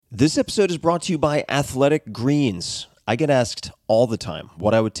This episode is brought to you by Athletic Greens. I get asked all the time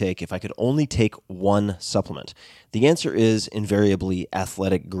what I would take if I could only take one supplement. The answer is invariably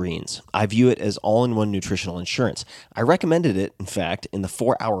Athletic Greens. I view it as all-in-one nutritional insurance. I recommended it, in fact, in the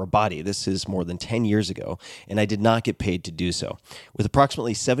 4-Hour Body. This is more than 10 years ago, and I did not get paid to do so. With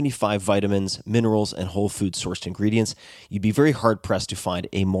approximately 75 vitamins, minerals, and whole food-sourced ingredients, you'd be very hard-pressed to find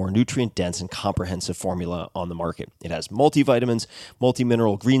a more nutrient-dense and comprehensive formula on the market. It has multivitamins,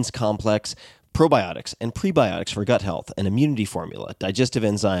 multi-mineral greens complex, probiotics and prebiotics for gut health, an immunity formula, digestive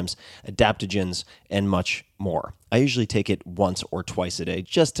enzymes, adaptogens, and much more. I usually take it once or twice a day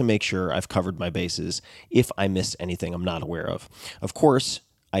just to make sure I've covered my bases if I missed anything I'm not aware of. Of course,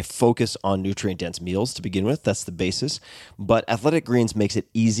 I focus on nutrient-dense meals to begin with. That's the basis. But Athletic Greens makes it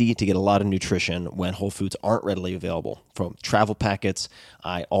easy to get a lot of nutrition when whole foods aren't readily available. From travel packets,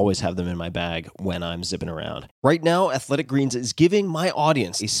 I always have them in my bag when I'm zipping around. Right now, Athletic Greens is giving my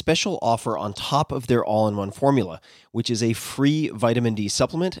audience a special offer on top of their all-in-one formula, which is a free vitamin D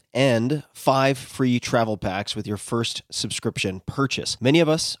supplement and 5 free travel packs with your first subscription purchase. Many of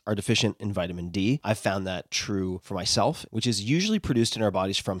us are deficient in vitamin D. I've found that true for myself, which is usually produced in our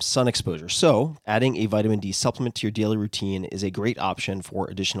bodies from sun exposure. So, adding a vitamin D supplement to your daily routine is a great option for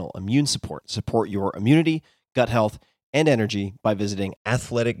additional immune support. Support your immunity, gut health, and energy by visiting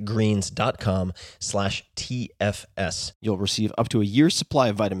athleticgreens.com/TFS. You'll receive up to a year's supply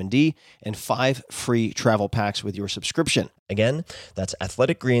of vitamin D and 5 free travel packs with your subscription. Again, that's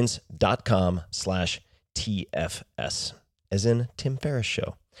athleticgreens.com/TFS, as in Tim Ferriss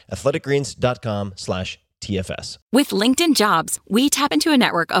Show. athleticgreens.com/TFS. With LinkedIn Jobs, we tap into a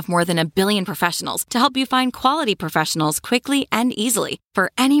network of more than 1 billion professionals to help you find quality professionals quickly and easily for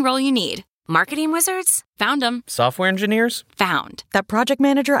any role you need. Marketing wizards? Found them. Software engineers? Found. That project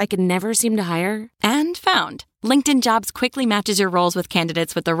manager I could never seem to hire? And found. LinkedIn Jobs quickly matches your roles with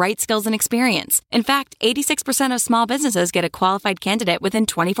candidates with the right skills and experience. In fact, 86% of small businesses get a qualified candidate within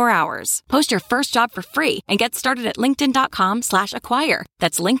 24 hours. Post your first job for free and get started at linkedin.com/acquire.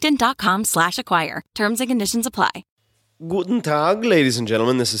 That's linkedin.com/acquire. Terms and conditions apply. Guten Tag, ladies and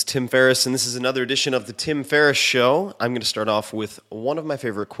gentlemen. This is Tim Ferriss, and this is another edition of the Tim Ferriss Show. I'm going to start off with one of my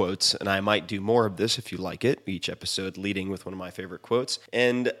favorite quotes, and I might do more of this if you like it, each episode leading with one of my favorite quotes.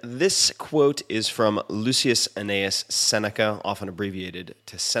 And this quote is from Lucius Annaeus Seneca, often abbreviated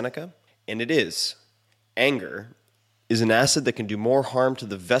to Seneca, and it is, "Anger is an acid that can do more harm to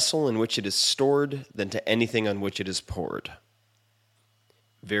the vessel in which it is stored than to anything on which it is poured."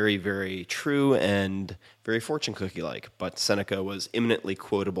 Very, very true and very fortune cookie-like, but Seneca was eminently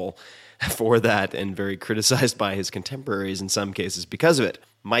quotable for that and very criticized by his contemporaries in some cases because of it.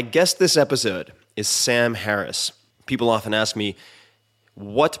 My guest this episode is Sam Harris. People often ask me,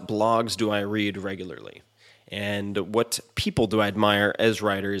 what blogs do I read regularly? And what people do I admire as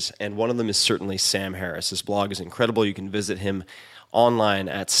writers? And one of them is certainly Sam Harris. His blog is incredible. You can visit him online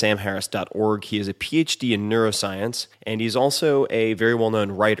at samharris.org. He is a PhD in neuroscience, and he's also a very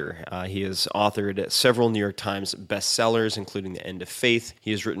well-known writer. He has authored several New York Times bestsellers, including The End of Faith.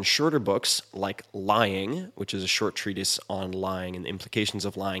 He has written shorter books like Lying, which is a short treatise on lying and the implications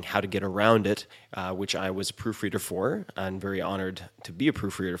of lying, how to get around it, which I was a proofreader for. I'm very honored to be a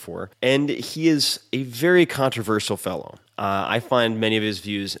proofreader for. And he is a very controversial fellow. I find many of his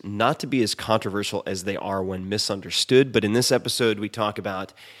views not to be as controversial as they are when misunderstood, but in this episode we talk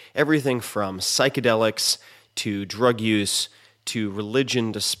about everything from psychedelics to drug use to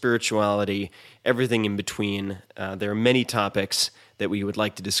religion to spirituality, everything in between. There are many topics that we would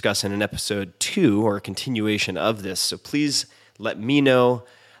like to discuss in an episode 2 or a continuation of this, so please let me know,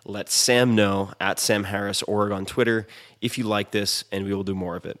 let Sam know at samharris.org on Twitter if you like this, and we will do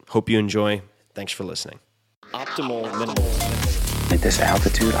more of it. Hope you enjoy. Thanks for listening. Optimal minimal. At this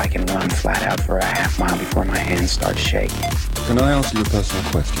altitude, I can run flat out for a half mile before my hands start shaking. Can I ask you a personal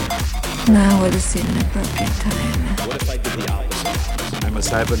question? Now would seem an appropriate time. What if I did the opposite? I'm a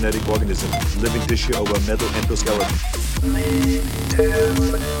cybernetic organism, living tissue over metal endoskeleton.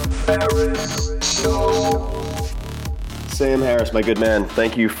 Sam Harris, my good man,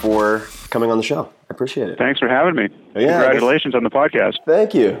 thank you for coming on the show. I appreciate it. Thanks for having me. Yeah, congratulations on the podcast.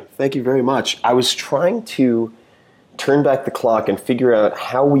 Thank you. Thank you very much. I was trying to turn back the clock and figure out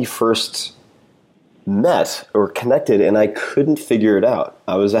how we first met or connected, and I couldn't figure it out.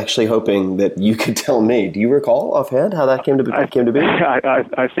 I was actually hoping that you could tell me. Do you recall offhand how that came to be?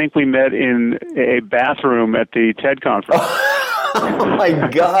 I think we met in a bathroom at the TED conference. Oh my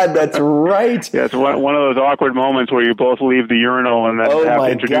God, that's right. Yeah, it's one of those awkward moments where you both leave the urinal and then have to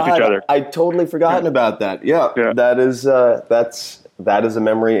introduce each other. I'd totally forgotten about that. Yeah. That is That is a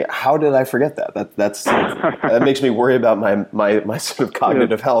memory. How did I forget that? That makes me worry about my sort of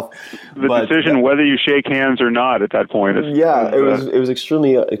cognitive health. The decision whether you shake hands or not at that point. It was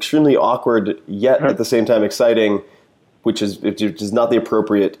extremely awkward, yet at the same time exciting, which is not the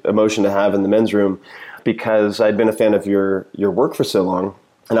appropriate emotion to have in the men's room, because I'd been a fan of your work for so long,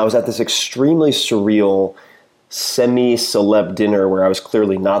 and I was at this extremely surreal semi-celeb dinner where I was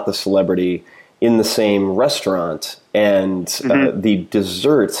clearly not the celebrity in the same restaurant. And the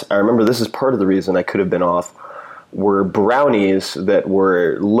dessert, I remember this is part of the reason I could have been off, were brownies that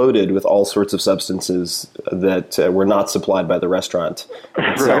were loaded with all sorts of substances that were not supplied by the restaurant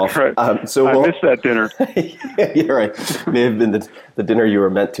itself. Right. I missed that dinner. Yeah, you're right. May have been the dinner you were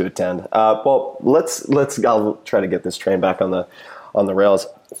meant to attend. I'll try to get this train back on the rails.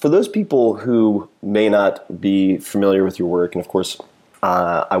 For those people who may not be familiar with your work, and of course,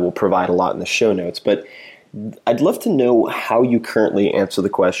 I will provide a lot in the show notes, but I'd love to know how you currently answer the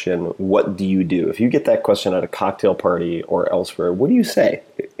question, what do you do? If you get that question at a cocktail party or elsewhere, what do you say?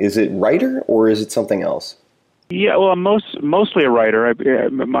 Is it writer or is it something else? Yeah, well, I'm mostly a writer.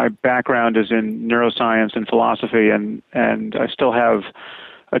 My background is in neuroscience and philosophy, and I still have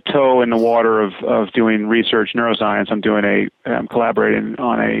a toe in the water of doing research neuroscience. I'm collaborating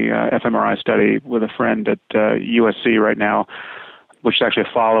on a fMRI study with a friend at USC right now, which is actually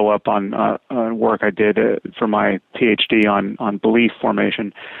a follow-up on work I did for my PhD on belief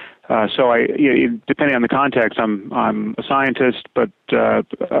formation. So depending on the context, I'm a scientist, but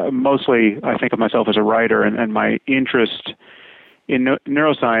mostly I think of myself as a writer, and my interest in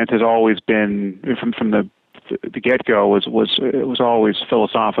neuroscience has always been, from the get-go, was always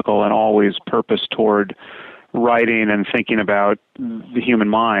philosophical and always purposed toward writing and thinking about the human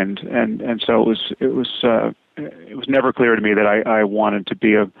mind, and so it was never clear to me that I wanted to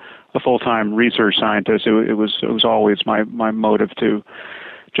be a full-time research scientist. It was always my motive to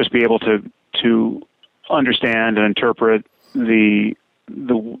just be able to understand and interpret the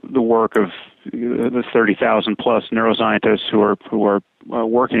work of the 30,000 plus neuroscientists who are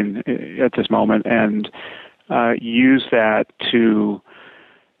working at this moment, and use that to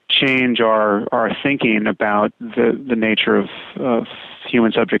change our thinking about the nature of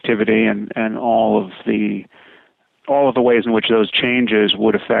human subjectivity and all of the ways in which those changes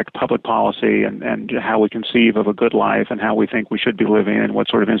would affect public policy and how we conceive of a good life and how we think we should be living and what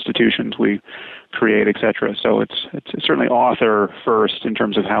sort of institutions we create, et cetera. So it's certainly author first in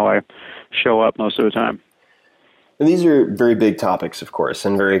terms of how I show up most of the time. And these are very big topics, of course,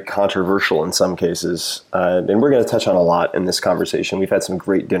 and very controversial in some cases. And we're going to touch on a lot in this conversation. We've had some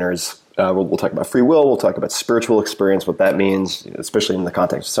great dinners. We'll talk about free will. We'll talk about spiritual experience, what that means, especially in the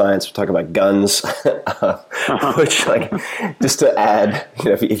context of science. We'll talk about guns, which, just to add,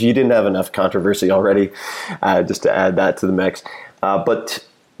 if you didn't have enough controversy already, just to add that to the mix. But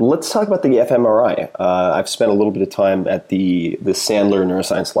let's talk about the fMRI. I've spent a little bit of time at the Sandler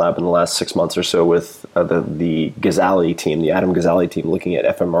Neuroscience Lab in the last 6 months or so with the Ghazali team, the Adam Ghazali team, looking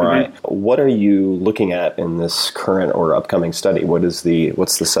at fMRI. Mm-hmm. What are you looking at in this current or upcoming study? What's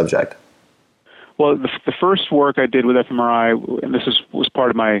the subject? Well, the first work I did with fMRI, and this was part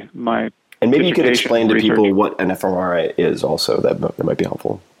of my and maybe you could explain to research. people what an fMRI is also. That might be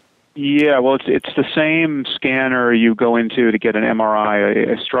helpful. Yeah, well, it's the same scanner you go into to get an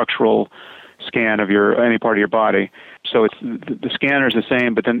MRI, a structural scan of any part of your body. So the scanner is the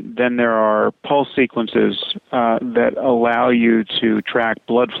same, but then there are pulse sequences that allow you to track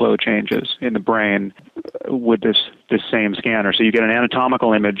blood flow changes in the brain with this same scanner. So you get an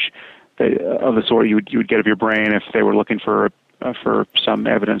anatomical image of the sort you would get of your brain if they were looking for some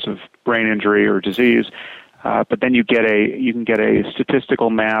evidence of brain injury or disease. But then you can get a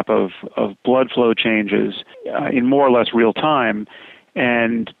statistical map of blood flow changes in more or less real time,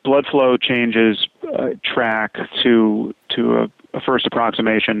 and blood flow changes track to a first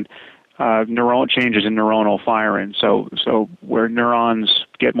approximation changes in neuronal firing. So where neurons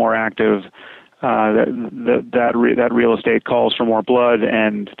get more active, that real estate calls for more blood,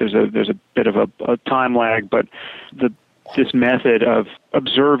 and there's a bit of a time lag, but this method of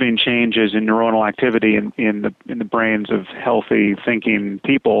observing changes in neuronal activity in the brains of healthy thinking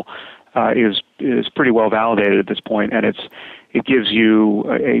people is pretty well validated at this point, and it gives you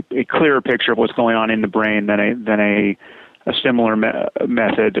a clearer picture of what's going on in the brain than a similar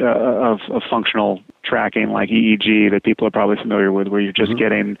method of functional tracking like EEG that people are probably familiar with, where you're just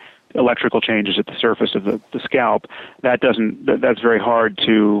getting electrical changes at the surface of the scalp. That's very hard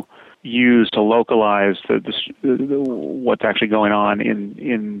to use to localize what's actually going on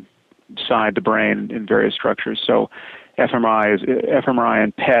inside the brain in various structures. So fMRI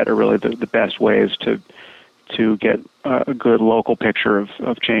and PET are really the best ways to get a good local picture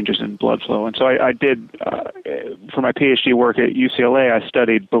of changes in blood flow. And so I did, for my PhD work at UCLA, I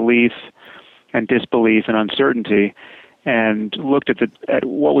studied belief and disbelief and uncertainty, and looked at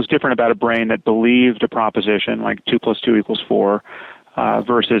what was different about a brain that believed a proposition like 2 + 2 = 4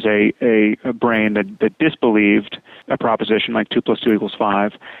 versus a brain that disbelieved a proposition like 2 + 2 =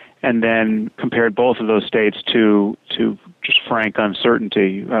 5, and then compared both of those states to just frank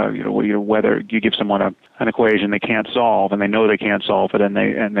uncertainty. Whether you give someone an equation they can't solve, and they know they can't solve it, and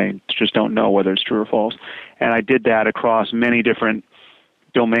they just don't know whether it's true or false. And I did that across many different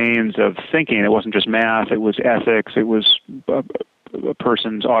domains of thinking. It wasn't just math; it was ethics. It was a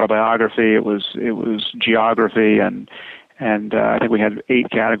person's autobiography. It was geography, and I think we had 8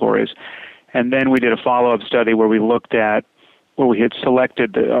 categories. And then we did a follow-up study where we had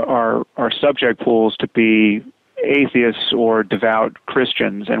selected our subject pools to be atheists or devout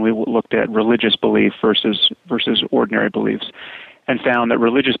Christians, and we looked at religious belief versus ordinary beliefs, and found that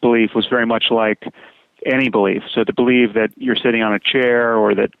religious belief was very much like any belief. So to believe that you're sitting on a chair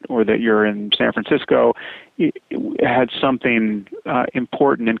or that you're in San Francisco, it had something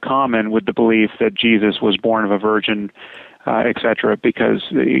important in common with the belief that Jesus was born of a virgin, etc. Because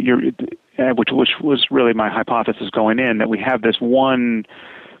which was really my hypothesis going in, that we have this one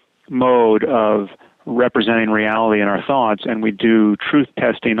mode of representing reality in our thoughts, and we do truth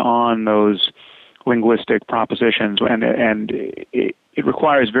testing on those linguistic propositions, and it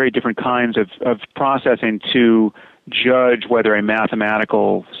requires very different kinds of processing to judge whether a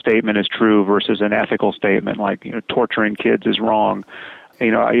mathematical statement is true versus an ethical statement, like torturing kids is wrong.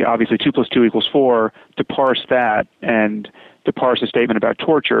 Obviously 2 + 2 = 4. To parse that and to parse a statement about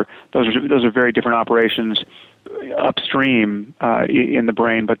torture, those are very different operations upstream in the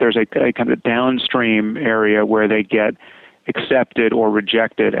brain, but there's a kind of downstream area where they get accepted or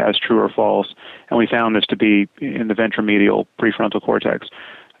rejected as true or false, and we found this to be in the ventromedial prefrontal cortex,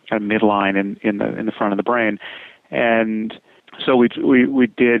 kind of midline in the front of the brain. And so we're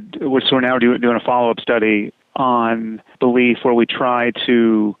now doing a follow-up study on belief, where we try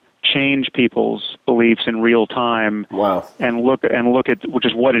to change people's beliefs in real time. Wow. And look at which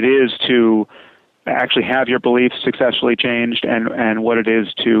is what it is to actually have your beliefs successfully changed, and what it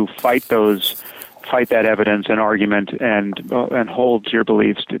is to fight that evidence and argument and hold to your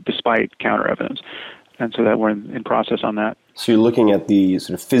beliefs despite counter evidence. And so that we're in process on that. So you're looking at the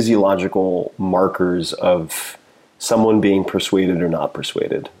sort of physiological markers of someone being persuaded or not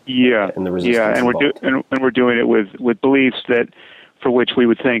persuaded. Yeah. And the resistance. Yeah, and we're doing it with beliefs that for which we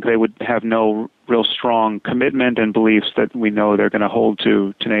would think they would have no real strong commitment, and beliefs that we know they're going to hold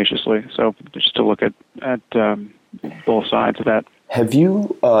to tenaciously. So just to look at both sides of that. Have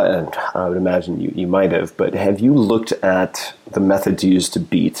you, and I would imagine you might have, but have you looked at the methods used to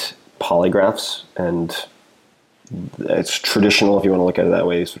beat polygraphs? And it's traditional, if you want to look at it that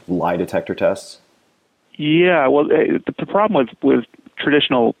way, sort of lie detector tests? Yeah, well, the problem with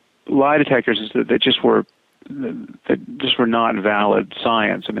traditional lie detectors is that they just were not valid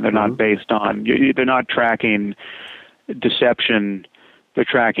science. I mean, they're not based on, they're not tracking deception. They're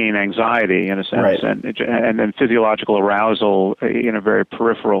tracking anxiety in a sense, right. and then physiological arousal in a very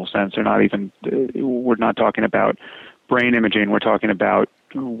peripheral sense. We're not talking about brain imaging. We're talking about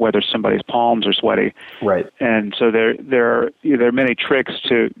whether somebody's palms are sweaty. Right. And so there are many tricks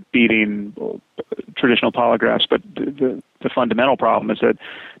to beating traditional polygraphs, but the fundamental problem is that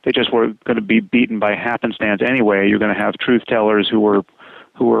they just were going to be beaten by happenstance anyway. You're going to have truth tellers who were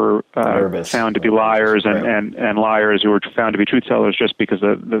found to be liars, and liars who were found to be truth tellers just because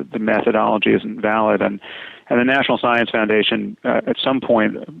the methodology isn't valid. And the National Science Foundation at some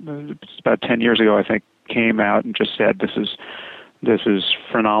point, about 10 years ago, I think, came out and just said this is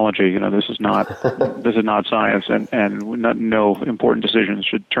phrenology. This is not science, and no important decisions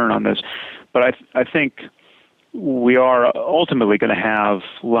should turn on this. But I think we are ultimately going to have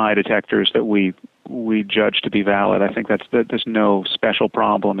lie detectors that we judge to be valid. I think there's no special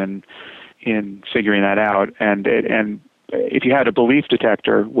problem in figuring that out. And if you had a belief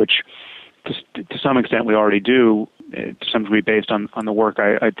detector, which to some extent we already do, to some degree based on the work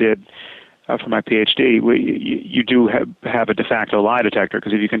I did for my PhD, you do have a de facto lie detector,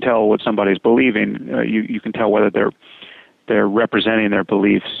 because if you can tell what somebody's believing, you can tell whether they're representing their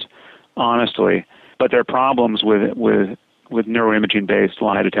beliefs honestly. But there are problems with neuroimaging-based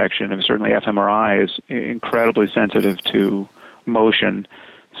lie detection, and certainly fMRI is incredibly sensitive to motion.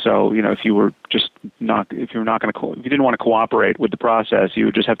 So, if you didn't want to cooperate with the process, you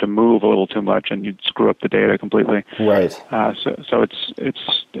would just have to move a little too much, and you'd screw up the data completely. Right. So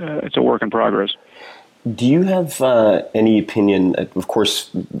it's a work in progress. Do you have any opinion? Of course,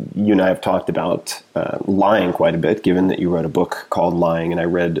 you and I have talked about lying quite a bit, given that you wrote a book called Lying, and I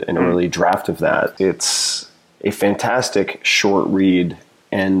read an early draft of that. It's a fantastic short read,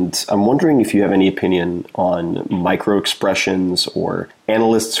 and I'm wondering if you have any opinion on micro-expressions or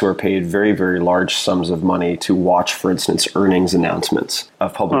analysts who are paid very, very large sums of money to watch, for instance, earnings announcements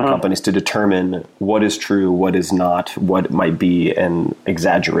of public companies to determine what is true, what is not, what might be an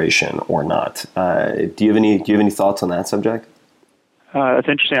exaggeration or not. Do you have any thoughts on that subject? That's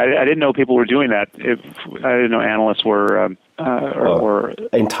interesting. I didn't know people were doing that. I didn't know analysts were or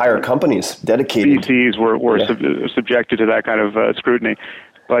entire companies dedicated. VCs were subjected to that kind of scrutiny.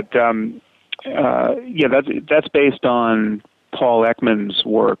 But that's based on Paul Ekman's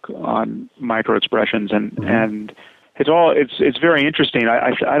work on microexpressions, and it's very interesting.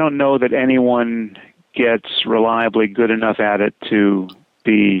 I don't know that anyone gets reliably good enough at it to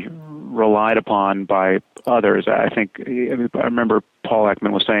be relied upon by others. I remember Paul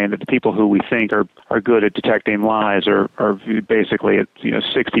Ekman was saying that the people who we think are good at detecting lies are basically at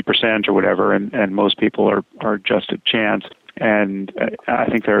 60% or whatever, and most people are just a chance. And I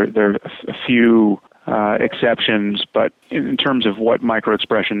think there are a few exceptions, but in terms of what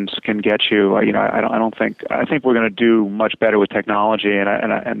microexpressions can get you, I think we're going to do much better with technology,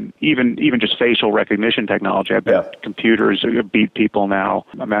 and even just facial recognition technology. I bet computers beat people now.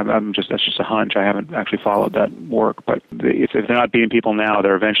 That's just a hunch. I haven't actually followed that work, but if they're not beating people now,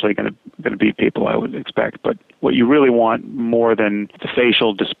 they're eventually going to beat people, I would expect. But what you really want more than the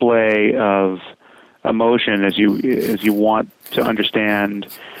facial display of emotion is you want to understand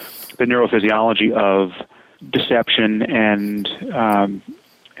the neurophysiology of deception and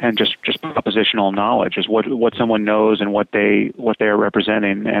just propositional knowledge, is what someone knows and what they are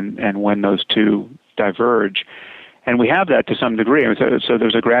representing, and when those two diverge. And we have that to some degree. So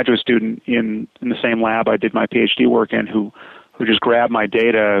there's a graduate student in the same lab I did my PhD work in who just grabbed my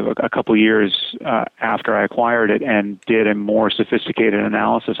data a couple years after I acquired it and did a more sophisticated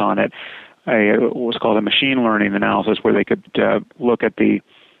analysis on it. What was called a machine learning analysis, where they could look at the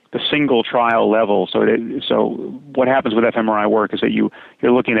single trial level. So what happens with fMRI work is that you're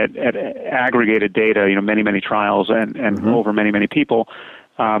looking at aggregated data, many trials and over many people.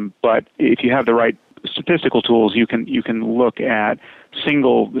 But if you have the right statistical tools, you can look at a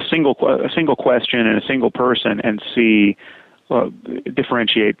single question and a single person and see whether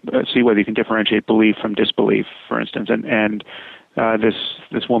you can differentiate belief from disbelief, for instance. And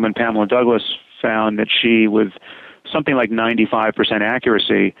this woman, Pamela Douglas, found that she, with something like 95%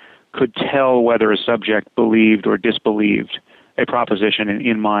 accuracy, could tell whether a subject believed or disbelieved a proposition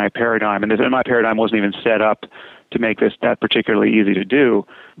in my paradigm. And my paradigm wasn't even set up to make that particularly easy to do.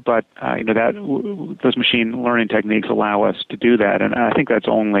 But those machine learning techniques allow us to do that, and I think that's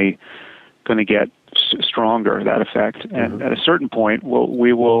only going to get stronger, that effect. And at a certain point,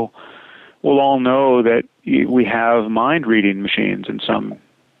 we'll all know that we have mind-reading machines in some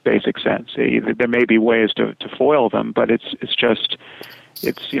basic sense. There may be ways to foil them, but it's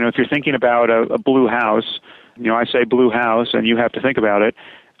if you're thinking about a blue house, I say blue house, and you have to think about it.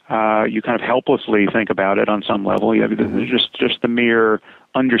 You kind of helplessly think about it on some level. Just the mere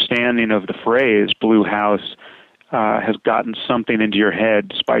understanding of the phrase blue house has gotten something into your head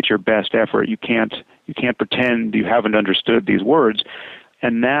despite your best effort. You can't pretend you haven't understood these words.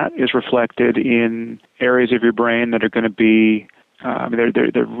 And that is reflected in areas of your brain that are going to be,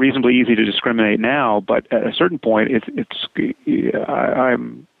 they're reasonably easy to discriminate now, but at a certain point,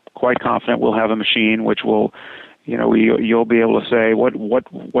 I'm quite confident we'll have a machine which will, you'll be able to say,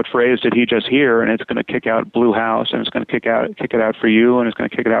 what phrase did he just hear? And it's going to kick out blue house, and it's going to kick it out for you, and it's going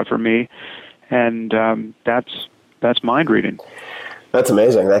to kick it out for me. And that's mind reading. That's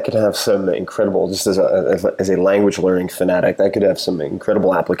amazing. That could have some incredible, just as a language learning fanatic, that could have some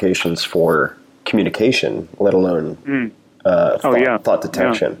incredible applications for communication, let alone thought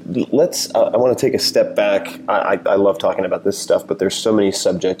detection. Yeah. I want to take a step back. I love talking about this stuff, but there's so many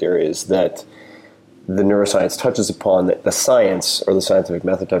subject areas that the neuroscience touches upon, that the science or the scientific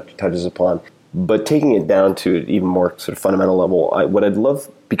method touches upon. But taking it down to an even more sort of fundamental level, what I'd love,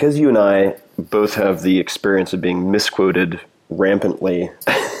 because you and I both have the experience of being misquoted rampantly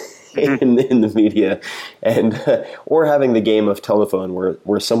in the media, and or having the game of telephone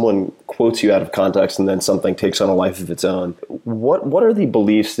where someone quotes you out of context and then something takes on a life of its own. What are the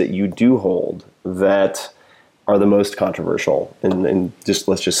beliefs that you do hold that are the most controversial, and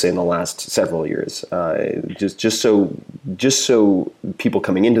let's just say in the last several years, just so people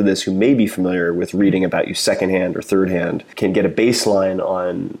coming into this who may be familiar with reading about you secondhand or thirdhand can get a baseline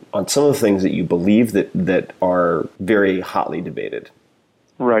on some of the things that you believe that are very hotly debated.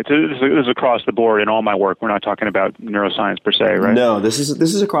 Right. So this is across the board in all my work. We're not talking about neuroscience per se, right? No, this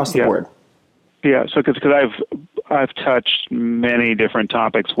is across the board. Yeah. So because I've touched many different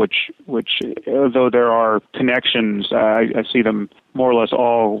topics, which though there are connections, I see them more or less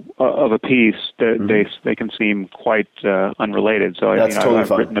all of a piece. That they can seem quite unrelated. So That's totally I've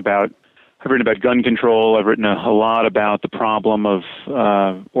fine. written about gun control. I've written a lot about the problem of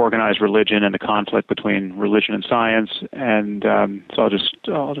organized religion and the conflict between religion and science. And so I'll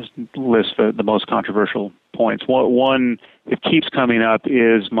just list the most controversial points. One that keeps coming up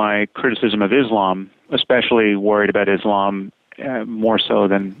is my criticism of Islam, especially worried about Islam more so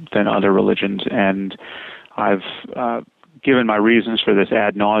than other religions. And I've given my reasons for this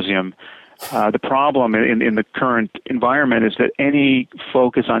ad nauseum. The problem in the current environment is that any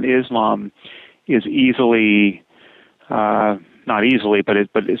focus on Islam is easily, not easily, but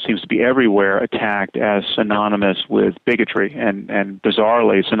it seems to be everywhere, attacked as synonymous with bigotry and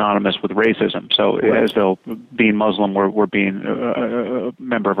bizarrely synonymous with racism. So as though being Muslim we're being a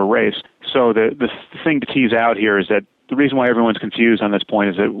member of a race. So the thing to tease out here is that the reason why everyone's confused on this point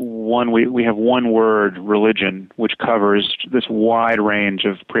is that we have one word, religion, which covers this wide range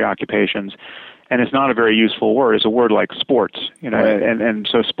of preoccupations, and it's not a very useful word. It's a word like sports, Right. and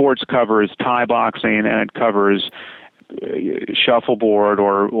so sports covers Thai boxing and it covers shuffleboard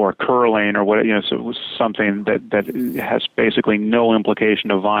or curling or what, so something that has basically no implication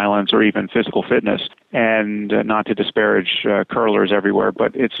of violence or even physical fitness. And not to disparage curlers everywhere,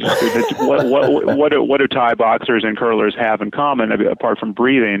 but it's what do Thai boxers and curlers have in common apart from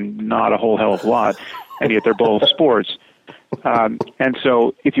breathing? Not a whole hell of a lot, and yet they're both sports. And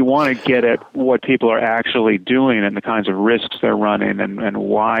so if you want to get at what people are actually doing and the kinds of risks they're running and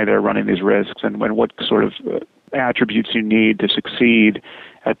why they're running these risks and what sort of attributes you need to succeed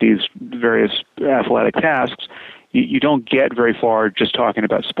at these various athletic tasks, you don't get very far just talking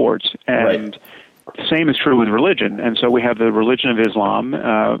about sports. And the same is true with religion. And so we have the religion of Islam,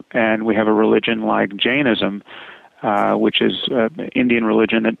 and we have a religion like Jainism, which is Indian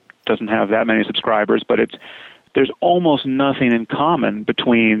religion that doesn't have that many subscribers, but there's almost nothing in common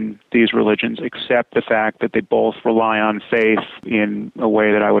between these religions except the fact that they both rely on faith in a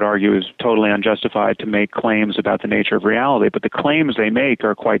way that I would argue is totally unjustified to make claims about the nature of reality. But the claims they make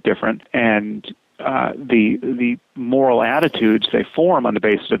are quite different, and the moral attitudes they form on the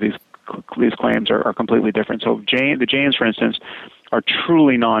basis of these claims are completely different. So the Jains, for instance, are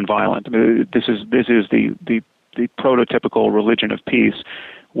truly nonviolent. I mean, this is the prototypical religion of peace,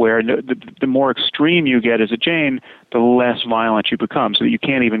 where the more extreme you get as a Jain, the less violent you become. So you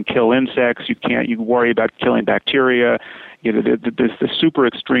can't even kill insects. You worry about killing bacteria. The super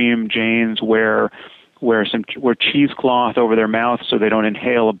extreme Jains wear cheesecloth over their mouth so they don't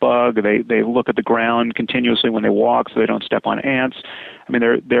inhale a bug. They look at the ground continuously when they walk so they don't step on ants. I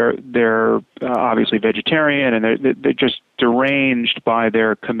mean, they're obviously vegetarian, and they're just deranged by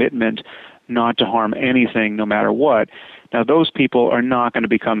their commitment not to harm anything, no matter what. Now, those people are not going to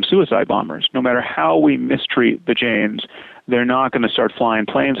become suicide bombers. No matter how we mistreat the Jains, they're not going to start flying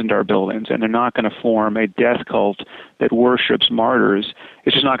planes into our buildings, and they're not going to form a death cult that worships martyrs.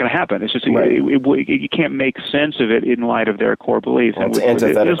 It's just not going to happen. It's just you can't make sense of it in light of their core beliefs. Well, it's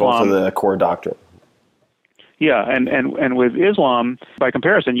antithetical to the core doctrine. Yeah, and with Islam, by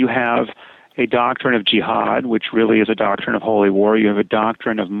comparison, you have a doctrine of jihad, which really is a doctrine of holy war. You have a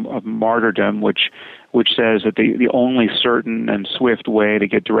doctrine of martyrdom, which says that the only certain and swift way to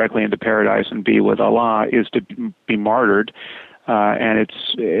get directly into paradise and be with Allah is to be martyred. And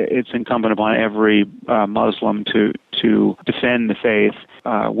it's incumbent upon every Muslim to defend the faith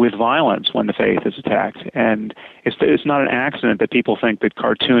with violence when the faith is attacked. And it's not an accident that people think that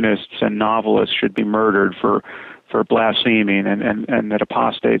cartoonists and novelists should be murdered for blaspheming and that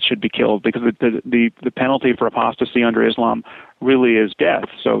apostates should be killed, because the penalty for apostasy under Islam really is death.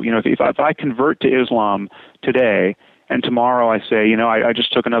 So, if I convert to Islam today and tomorrow I say, I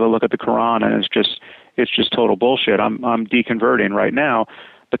just took another look at the Quran and it's just total bullshit, I'm deconverting right now,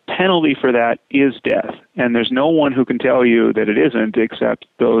 the penalty for that is death. And there's no one who can tell you that it isn't except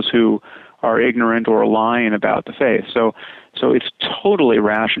those who are ignorant or lying about the faith. So it's totally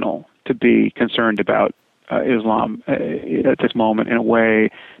rational to be concerned about Islam at this moment in a way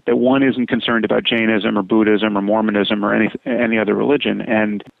that one isn't concerned about Jainism or Buddhism or Mormonism or any other religion.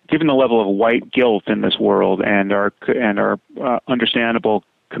 And given the level of white guilt in this world and our understandable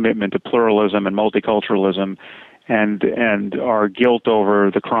commitment to pluralism and multiculturalism, and our guilt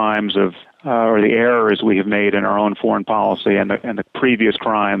over the crimes of or the errors we have made in our own foreign policy and the previous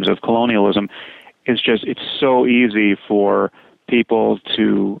crimes of colonialism, it's so easy for people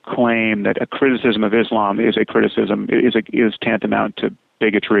to claim that a criticism of Islam is tantamount to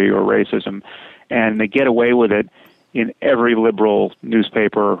bigotry or racism, and they get away with it in every liberal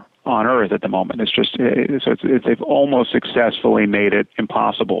newspaper on earth at the moment. They've almost successfully made it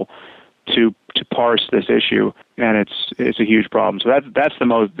impossible to parse this issue, and it's a huge problem. So that's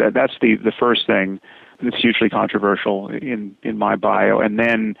the first thing that's hugely controversial in my bio, and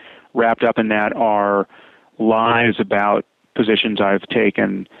then wrapped up in that are lies about positions I've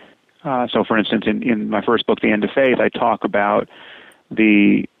taken. So, for instance, in my first book, The End of Faith, I talk about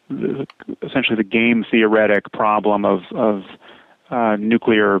essentially the game theoretic problem of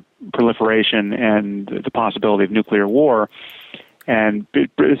nuclear proliferation and the possibility of nuclear war. And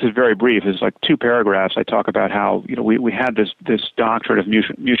this is very brief. It's like 2 paragraphs. I talk about how we had this doctrine of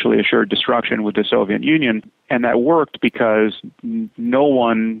mutually assured destruction with the Soviet Union, and that worked because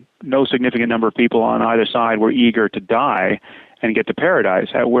no significant number of people on either side were eager to die and get to paradise.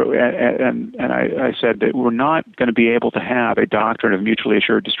 And I said that we're not going to be able to have a doctrine of mutually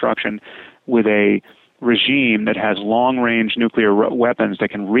assured destruction with a regime that has long-range nuclear weapons that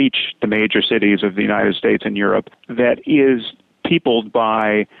can reach the major cities of the United States and Europe, that is peopled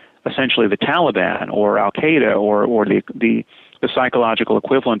by essentially the Taliban or Al-Qaeda or the psychological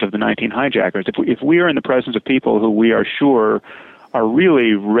equivalent of the 19 hijackers. If we are in the presence of people who we are sure are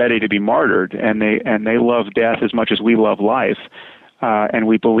really ready to be martyred, and they love death as much as we love life, and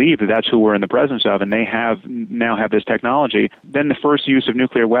we believe that that's who we're in the presence of, and they now have this technology, then the first use of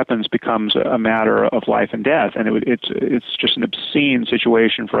nuclear weapons becomes a matter of life and death, and it's just an obscene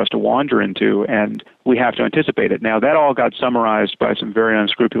situation for us to wander into, and we have to anticipate it. Now, that all got summarized by some very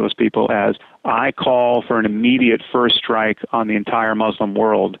unscrupulous people as, I call for an immediate first strike on the entire Muslim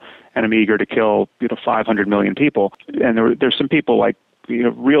world, and I'm eager to kill 500 million people. And there's some people like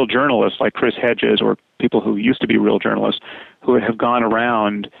real journalists like Chris Hedges, or people who used to be real journalists, who have gone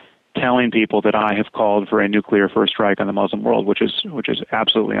around telling people that I have called for a nuclear first strike on the Muslim world, which is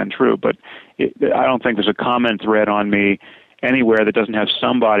absolutely untrue. But I don't think there's a comment thread on me anywhere that doesn't have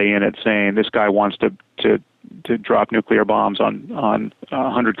somebody in it saying this guy wants to drop nuclear bombs on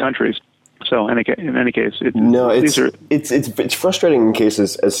 100 countries. So in any case, it's frustrating in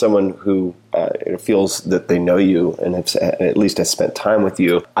cases as someone who feels that they know you and at least has spent time with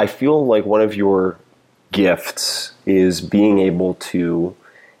you. I feel like one of your gifts is being able to,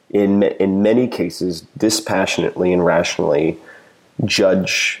 in many cases, dispassionately and rationally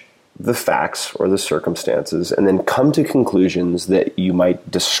judge the facts or the circumstances, and then come to conclusions that you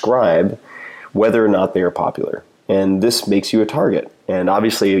might describe whether or not they are popular. And this makes you a target. And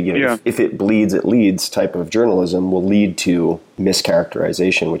obviously, if it bleeds, it leads type of journalism will lead to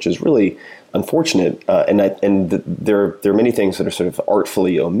mischaracterization, which is really unfortunate. There are many things that are sort of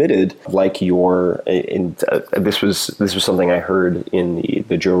artfully omitted, like this was something I heard in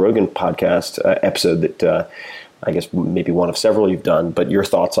the Joe Rogan podcast episode that I guess maybe one of several you've done, but your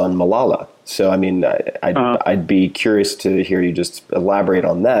thoughts on Malala. So, I mean, I'd be curious to hear you just elaborate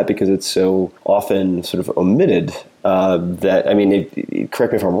on that, because it's so often sort of omitted that, I mean,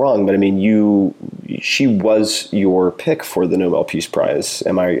 correct me if I'm wrong, but I mean, she was your pick for the Nobel Peace Prize.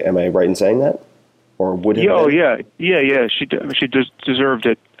 Am I right in saying that? Or would it? Oh, yeah. She deserved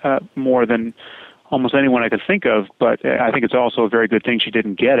it more than almost anyone I could think of, but I think it's also a very good thing she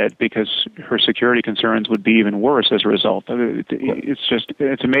didn't get it, because her security concerns would be even worse as a result.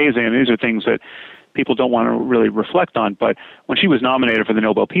 It's amazing. And these are things that people don't want to really reflect on. But when she was nominated for the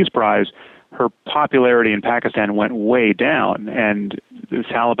Nobel Peace Prize, her popularity in Pakistan went way down, and the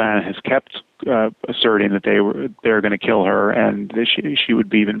Taliban has kept asserting that they're going to kill her, and she would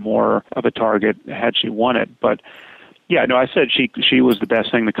be even more of a target had she won it. But yeah, no, I said she was the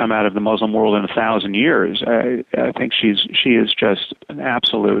best thing to come out of the Muslim world in 1,000 years. I think she is just an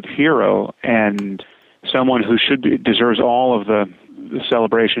absolute hero, and someone who deserves all of the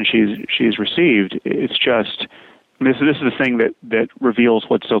celebration she's received. It's just this is the thing that reveals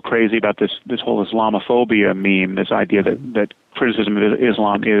what's so crazy about this whole Islamophobia meme. This idea that criticism of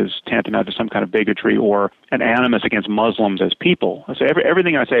Islam is tantamount to some kind of bigotry or an animus against Muslims as people. So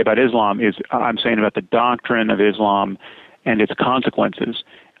everything I say about Islam is I'm saying about the doctrine of Islam and its consequences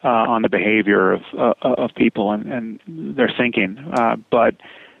on the behavior of people and their thinking. But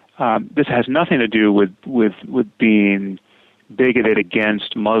this has nothing to do with being bigoted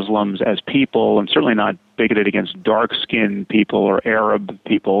against Muslims as people, and certainly not bigoted against dark-skinned people or Arab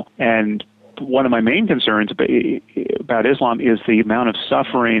people. And one of my main concerns about Islam is the amount of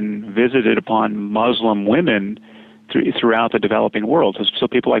suffering visited upon Muslim women throughout the developing world. So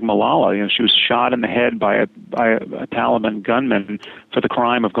people like Malala, she was shot in the head by a Taliban gunman for the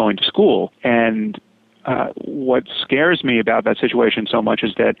crime of going to school. And what scares me about that situation so much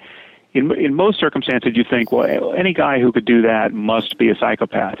is that in most circumstances, you think, well, any guy who could do that must be a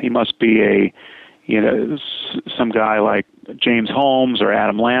psychopath. He must be some guy like James Holmes or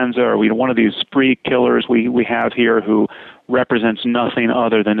Adam Lanza or one of these spree killers we have here who represents nothing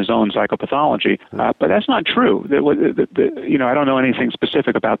other than his own psychopathology. But that's not true. I don't know anything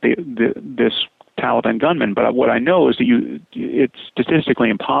specific about this Taliban gunman, but what I know is that it's statistically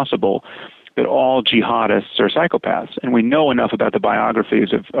impossible that all jihadists are psychopaths. And we know enough about the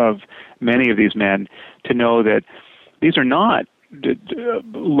biographies of many of these men to know that these are not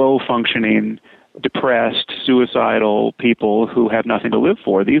low-functioning, depressed, suicidal people who have nothing to live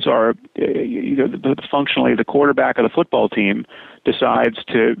for. These are, functionally, the quarterback of the football team decides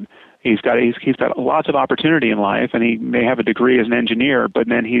he's got lots of opportunity in life, and he may have a degree as an engineer, but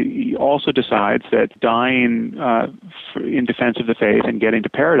then he also decides that dying in defense of the faith and getting to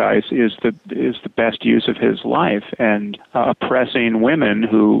paradise is the best use of his life, and oppressing women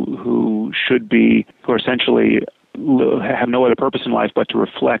who are essentially have no other purpose in life but to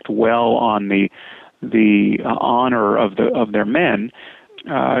reflect well on the honor of their men.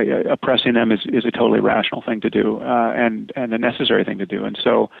 Oppressing them is a totally rational thing to do, and a necessary thing to do. And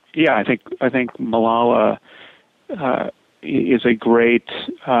so, yeah, I think Malala is a great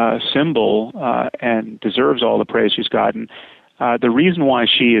symbol and deserves all the praise she's gotten. The reason why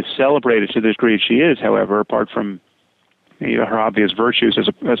she is celebrated to the degree she is, however, apart from her obvious virtues as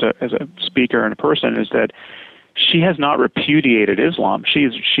a speaker and a person, is that she has not repudiated Islam. She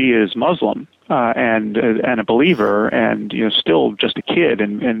is Muslim and a believer, and still just a kid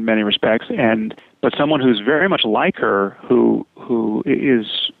in many respects. But someone who's very much like her, who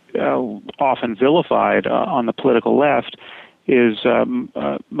is often vilified on the political left, is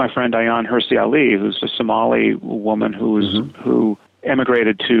my friend Ayaan Hirsi Ali, who's a Somali woman who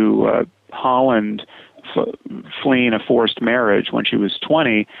emigrated to Holland, fleeing a forced marriage when she was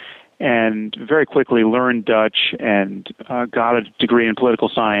 20. And very quickly learned Dutch and got a degree in political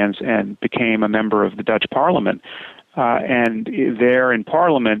science and became a member of the Dutch Parliament. And there in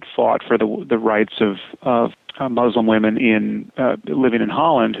Parliament fought for the rights of Muslim women living in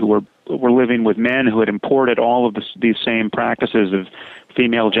Holland who were living with men who had imported all of these same practices of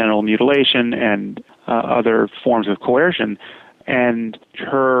female genital mutilation and other forms of coercion. And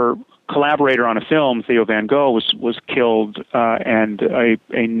her collaborator on a film, Theo Van Gogh, was killed, and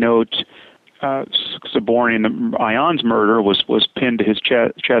a note suborning Ayaan's murder was pinned to his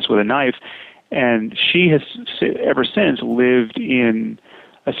chest with a knife, and she has ever since lived in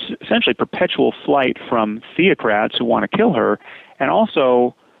essentially perpetual flight from theocrats who want to kill her, and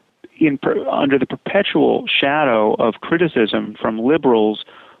also under the perpetual shadow of criticism from liberals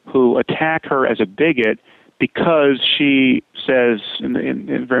who attack her as a bigot because she says,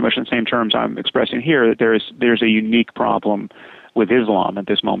 in very much in the same terms I'm expressing here, that there's a unique problem with Islam at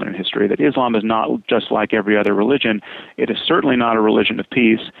this moment in history, that Islam is not just like every other religion. It is certainly not a religion of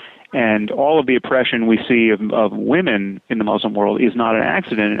peace, and all of the oppression we see of women in the Muslim world is not an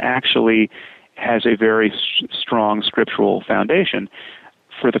accident. It actually has a very strong scriptural foundation.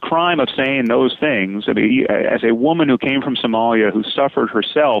 For the crime of saying those things, I mean, as a woman who came from Somalia, who suffered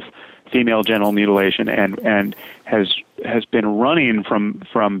herself female genital mutilation and has been running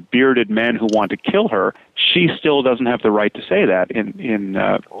from bearded men who want to kill her, she still doesn't have the right to say that.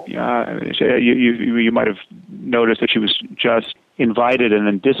 You might have noticed that she was just invited and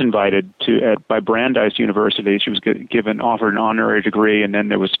then disinvited by Brandeis University. She was offered an honorary degree, and then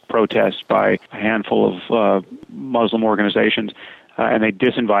there was protest by a handful of Muslim organizations, and they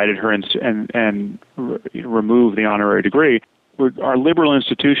disinvited her and removed the honorary degree. Our liberal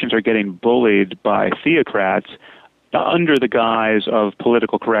institutions are getting bullied by theocrats under the guise of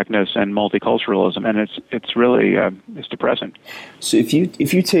political correctness and multiculturalism, and it's really it's depressing. So if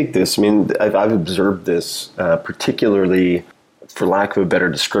you take this, I mean, I've observed this particularly, for lack of a better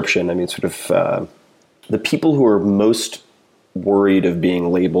description. I mean, sort of the people who are most worried of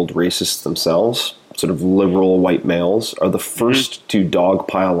being labeled racist themselves, sort of liberal white males, are the first to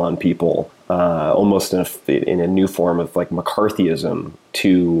dogpile on people. Almost in a new form of like McCarthyism,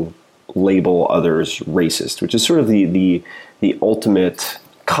 to label others racist, which is sort of the ultimate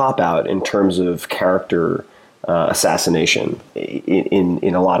cop-out in terms of character assassination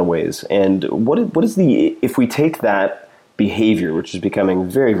in a lot of ways. And what is if we take that behavior, which is becoming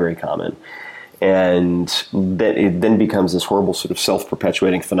very, very common, and that it then becomes this horrible sort of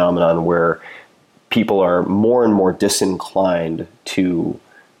self-perpetuating phenomenon where people are more and more disinclined to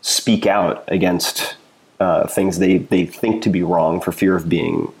speak out against things they think to be wrong for fear of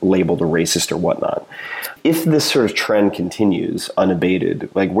being labeled a racist or whatnot. If this sort of trend continues unabated,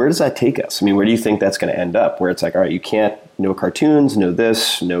 like where does that take us? I mean, where do you think that's going to end up? Where it's like, all right, you can't, no cartoons, no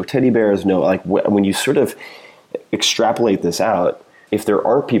this, no teddy bears, no, like when you sort of extrapolate this out, if there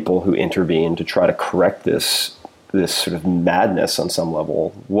aren't people who intervene to try to correct this sort of madness on some level,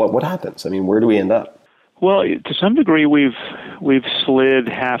 what happens? I mean, where do we end up? Well, to some degree, we've slid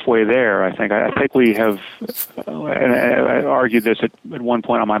halfway there. I think we have. And I argued this at one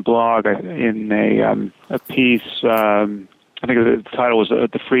point on my blog in a piece. I think the title was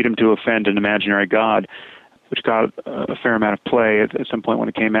 "The Freedom to Offend an Imaginary God," which got a fair amount of play at some point when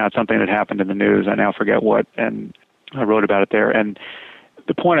it came out. Something that happened in the news. I now forget what, and I wrote about it there. And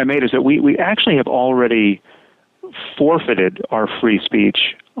the point I made is that we actually have already forfeited our free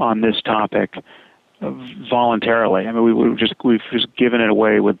speech on this topic voluntarily. I mean, we've just given it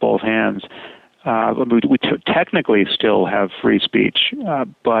away with both hands. We technically still have free speech,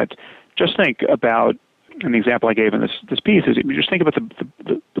 but just think about, and the example I gave in this piece is, you just think about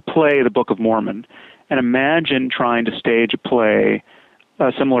the play, the Book of Mormon, and imagine trying to stage a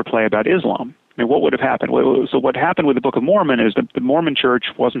similar play about Islam. I mean, what would have happened? So what happened with the Book of Mormon is that the Mormon Church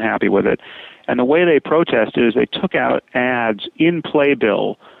wasn't happy with it, and the way they protested is they took out ads in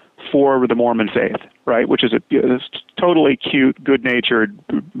playbill for the Mormon faith, right? Which is a totally cute, good-natured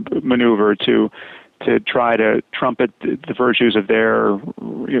maneuver to try to trumpet the virtues of their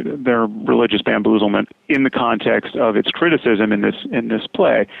religious bamboozlement in the context of its criticism in this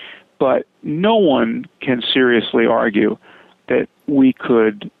play. But no one can seriously argue that we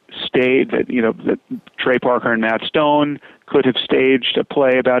could stage that Trey Parker and Matt Stone could have staged a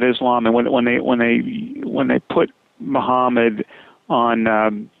play about Islam, and when they put Muhammad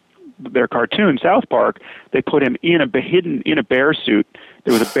on their cartoon, South Park, they put him hidden in a bear suit.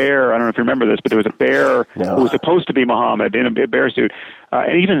 There was a bear, I don't know if you remember this, but there was a bear who was supposed to be Muhammad in a bear suit.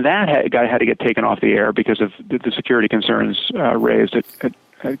 And even that guy had to get taken off the air because of the security concerns raised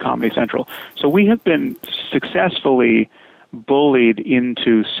at Comedy Central. So we have been successfully bullied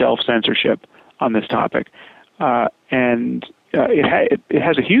into self-censorship on this topic. And it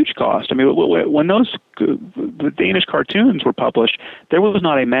has a huge cost. I mean, when the Danish cartoons were published, there was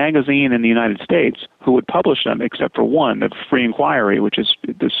not a magazine in the United States who would publish them except for one, the Free Inquiry, which is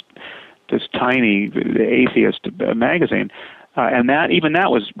this tiny atheist magazine. And that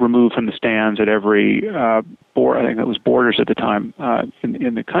was removed from the stands at every board. I think it was Borders at the time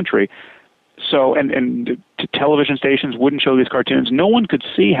in the country. So, and television stations wouldn't show these cartoons. No one could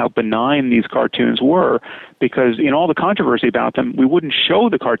see how benign these cartoons were, because in all the controversy about them, we wouldn't show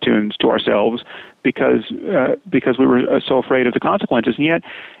the cartoons to ourselves because we were so afraid of the consequences. And yet,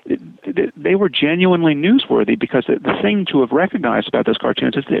 they were genuinely newsworthy, because the thing to have recognized about those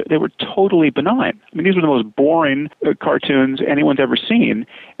cartoons is they were totally benign. I mean, these were the most boring cartoons anyone's ever seen,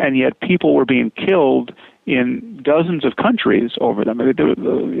 and yet people were being killed in dozens of countries over them. There were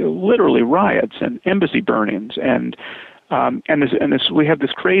literally riots and embassy burnings, and we have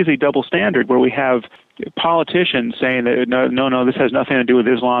this crazy double standard where we have politicians saying that no, this has nothing to do with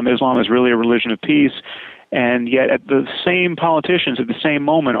Islam. Islam is really a religion of peace, and yet the same politicians at the same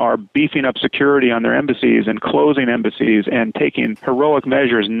moment are beefing up security on their embassies and closing embassies and taking heroic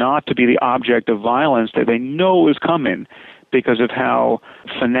measures not to be the object of violence that they know is coming, because of how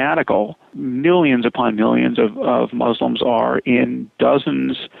fanatical millions upon millions of Muslims are in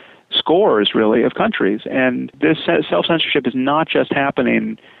scores, really, of countries. And this self-censorship is not just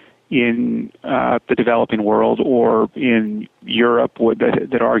happening in the developing world or in Europe,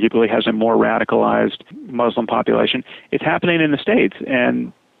 that arguably has a more radicalized Muslim population. It's happening in the States,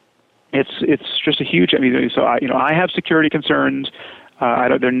 and it's just a huge. I mean, so I have security concerns.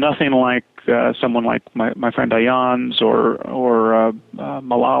 They're nothing like someone like my friend Ayan's or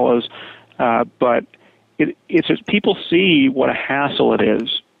Malala's, but it's just, people see what a hassle it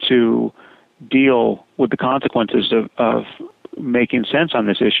is to deal with the consequences of making sense on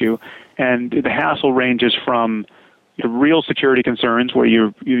this issue, and the hassle ranges from real security concerns where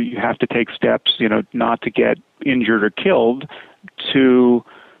you have to take steps, not to get injured or killed, to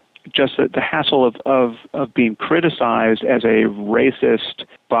just the hassle of being criticized as a racist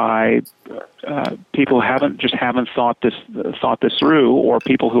by people who haven't thought this through, or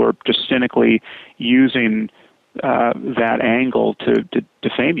people who are just cynically using that angle to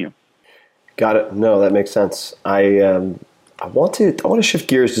defame you. Got it. No, that makes sense. I want to shift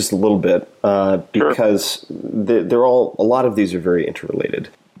gears just a little bit because they're all, a lot of these are very interrelated.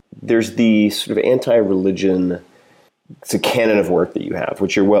 There's the sort of anti-religion. It's a canon of work that you have,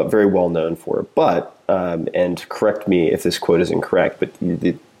 which you're very well known for. But, and correct me if this quote is incorrect, but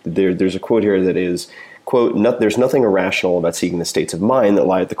there's a quote here that is, Quote, there's nothing irrational about seeking the states of mind that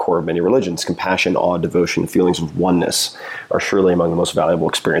lie at the core of many religions. Compassion, awe, devotion, feelings of oneness are surely among the most valuable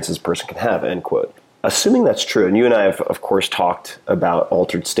experiences a person can have, end quote. Assuming that's true, and you and I have, of course, talked about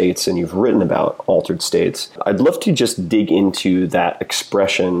altered states, and you've written about altered states, I'd love to just dig into that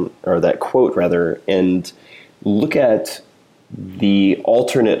expression, or that quote, rather, and look at the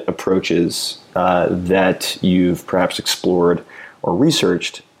alternate approaches that you've perhaps explored or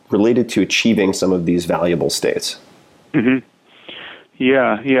researched related to achieving some of these valuable states. Mm-hmm.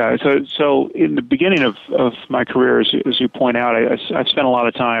 Yeah. So in the beginning of my career, as you point out, I spent a lot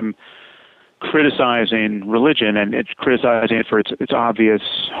of time criticizing religion and criticizing it for its obvious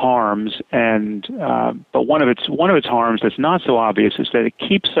harms. And but one of its harms that's not so obvious is that it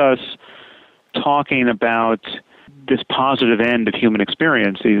keeps us talking about this positive end of human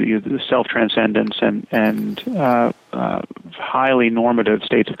experience, the self-transcendence and highly normative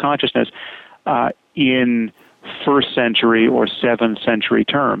states of consciousness in first century or 7th century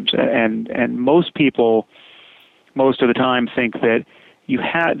terms. And most people, most of the time, think that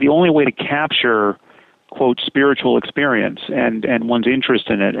the only way to capture, quote, spiritual experience and one's interest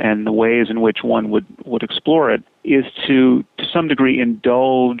in it and the ways in which one would explore it is to some degree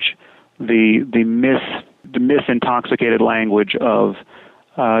indulge the myth-intoxicated language of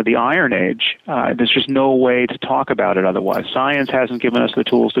the Iron Age. There's just no way to talk about it otherwise. Science hasn't given us the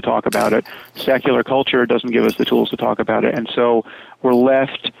tools to talk about it. Secular culture doesn't give us the tools to talk about it. And so we're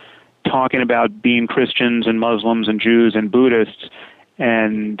left talking about being Christians and Muslims and Jews and Buddhists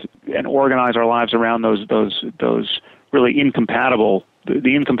and organize our lives around those really incompatible,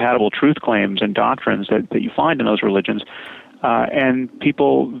 the incompatible truth claims and doctrines that you find in those religions. And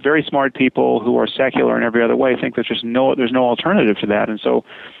people, very smart people who are secular in every other way, think there's no alternative to that. And so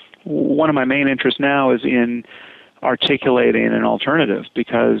one of my main interests now is in articulating an alternative,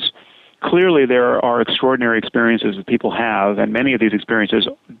 because clearly there are extraordinary experiences that people have, and many of these experiences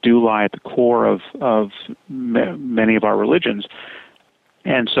do lie at the core of many of our religions.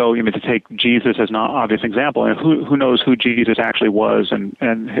 And so, to take Jesus as an obvious example, and who knows who Jesus actually was, and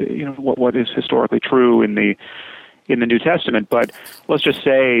what is historically true in the New Testament. But let's just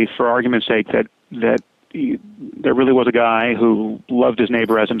say, for argument's sake, that there really was a guy who loved his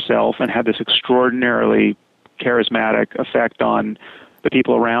neighbor as himself and had this extraordinarily charismatic effect on the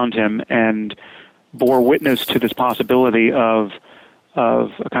people around him, and bore witness to this possibility of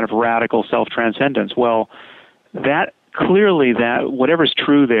a kind of radical self-transcendence. Well, that clearly, that whatever's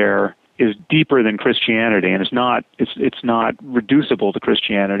true there is deeper than Christianity, and it's not reducible to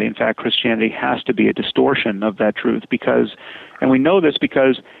Christianity. In fact, Christianity has to be a distortion of that truth, and we know this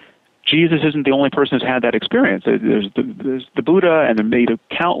because Jesus isn't the only person who's had that experience. There's the Buddha, and the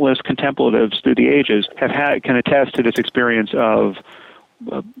countless contemplatives through the ages can attest to this experience of,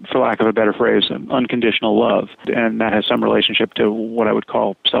 for lack of a better phrase, unconditional love, and that has some relationship to what I would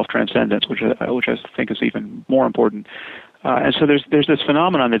call self-transcendence, which I think is even more important. And so there's this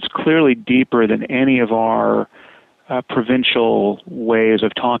phenomenon that's clearly deeper than any of our provincial ways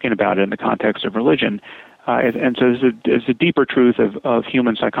of talking about it in the context of religion. And so there's a deeper truth of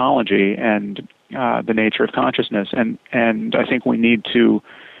human psychology and the nature of consciousness, and I think we need to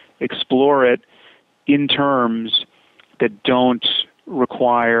explore it in terms that don't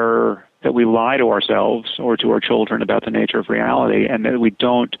require that we lie to ourselves or to our children about the nature of reality, and that we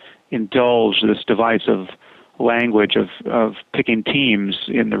don't indulge this divisive language of picking teams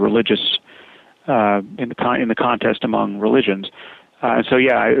in the religious in the contest among religions. So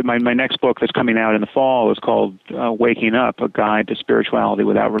my next book that's coming out in the fall is called Waking Up: A Guide to Spirituality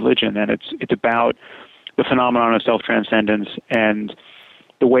Without Religion, and it's about the phenomenon of self-transcendence and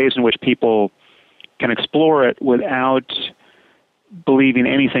the ways in which people can explore it without believing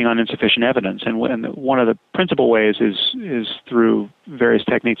anything on insufficient evidence. And one of the principal ways is through various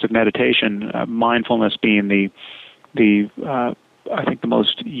techniques of meditation, mindfulness being the I think the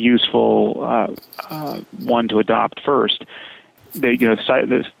most useful one to adopt first.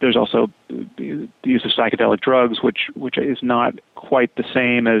 There's also the use of psychedelic drugs, which is not quite the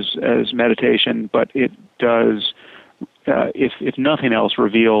same as meditation, but it does, if nothing else,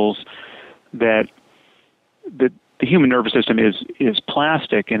 reveals that the human nervous system is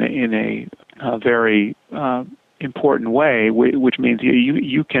plastic in a very important way, which means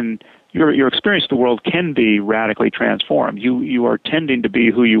your experience of the world can be radically transformed. You are tending to be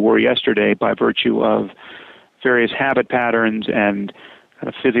who you were yesterday by virtue of various habit patterns and kind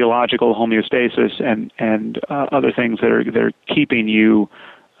of physiological homeostasis and other things that are keeping you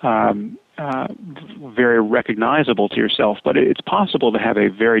very recognizable to yourself. But it's possible to have a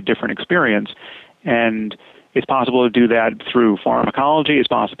very different experience, and It's possible to do that through pharmacology. It's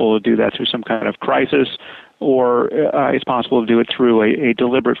possible to do that through some kind of crisis, or it's possible to do it through a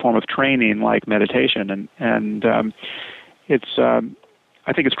deliberate form of training like meditation. And I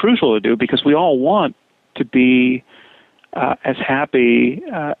think it's crucial to do because we all want to be as happy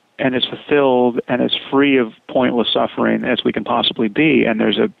and as fulfilled and as free of pointless suffering as we can possibly be. And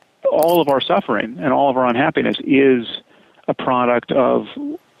all of our suffering and all of our unhappiness is a product of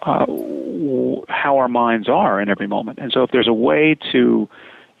how our minds are in every moment. And so if there's a way to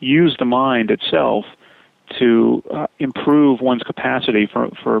use the mind itself to improve one's capacity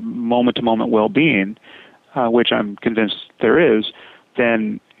for moment-to-moment well-being, which I'm convinced there is,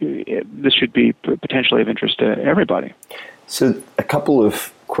 then this should be potentially of interest to everybody. So a couple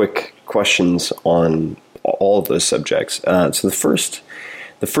of quick questions on all of those subjects. So the first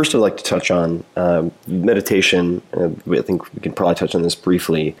I'd like to touch on meditation. I think we can probably touch on this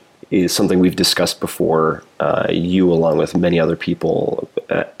briefly. Is something we've discussed before. You, along with many other people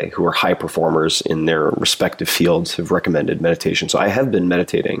who are high performers in their respective fields, have recommended meditation. So I have been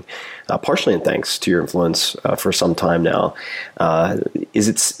meditating, partially in thanks to your influence for some time now. Is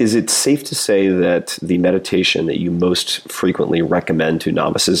it safe to say that the meditation that you most frequently recommend to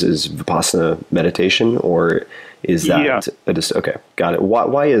novices is Vipassana meditation, or is that okay? Got it.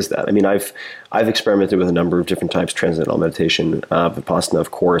 Why is that? I mean, I've experimented with a number of different types: transcendental meditation, Vipassana,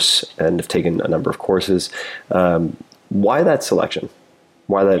 of course, and have taken a number of courses. Why that selection?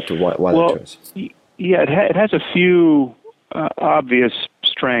 Why that choice? Yeah, it has a few obvious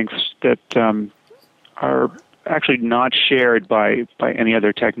strengths that are actually not shared by any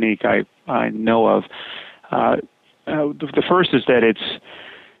other technique I know of. The first is that it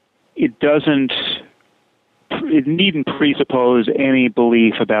needn't presuppose any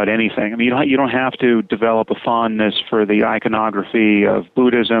belief about anything. I mean, you don't have to develop a fondness for the iconography of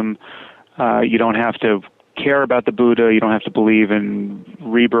Buddhism. You don't have to care about the Buddha. You don't have to believe in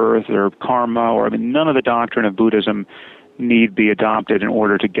rebirth or karma, none of the doctrine of Buddhism need be adopted in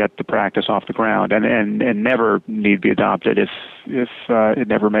order to get the practice off the ground, and never need be adopted if it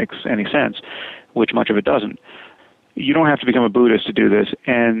never makes any sense, which much of it doesn't. You don't have to become a Buddhist to do this,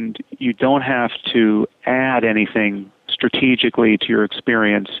 and you don't have to add anything strategically to your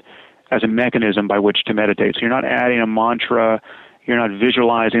experience as a mechanism by which to meditate. So you're not adding a mantra, you're not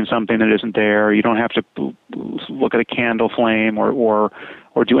visualizing something that isn't there, you don't have to look at a candle flame or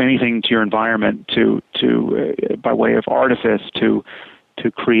do anything to your environment to by way of artifice to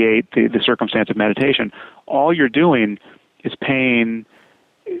create the circumstance of meditation. All you're doing is paying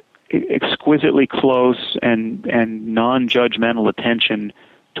exquisitely close and non-judgmental attention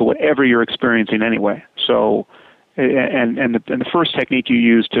to whatever you're experiencing anyway. So, and the first technique you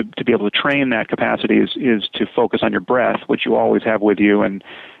use to be able to train that capacity is to focus on your breath, which you always have with you, and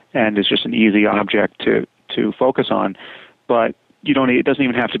is just an easy object to focus on. But it doesn't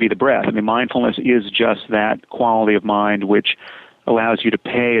even have to be the breath. I mean, mindfulness is just that quality of mind which allows you to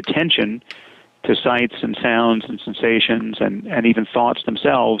pay attention to sights and sounds and sensations and even thoughts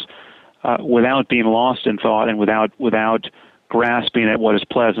themselves without being lost in thought and without grasping at what is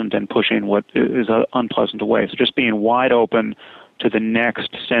pleasant and pushing what is unpleasant away. So just being wide open to the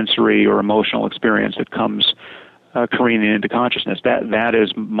next sensory or emotional experience that comes careening into consciousness. That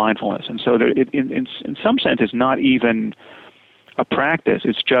is mindfulness. And so in some sense, it's not even a practice.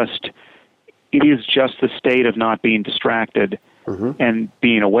 It is just the state of not being distracted and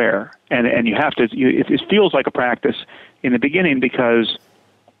being aware. And you have to. It feels like a practice in the beginning because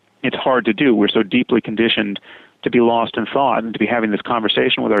it's hard to do. We're so deeply conditioned to be lost in thought and to be having this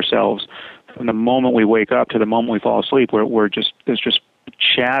conversation with ourselves from the moment we wake up to the moment we fall asleep. There's just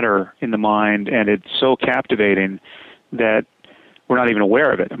chatter in the mind, and it's so captivating that we're not even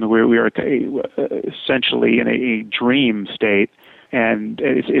aware of it. I mean, we are essentially in a dream state, and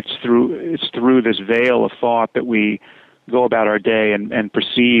it's through this veil of thought that we go about our day and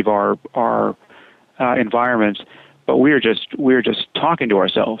perceive our environments. But we're just talking to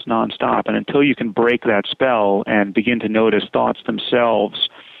ourselves nonstop, and until you can break that spell and begin to notice thoughts themselves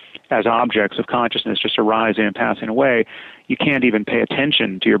as objects of consciousness just arising and passing away, you can't even pay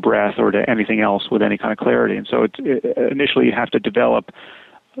attention to your breath or to anything else with any kind of clarity. And so initially you have to develop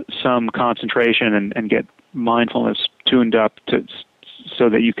some concentration and get mindfulness tuned up so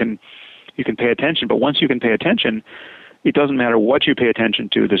that you can pay attention. But once you can pay attention, it doesn't matter what you pay attention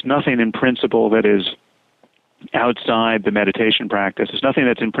to. There's nothing in principle that is outside the meditation practice. There's nothing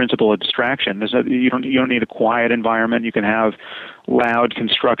that's in principle a distraction. You don't need a quiet environment. You can have loud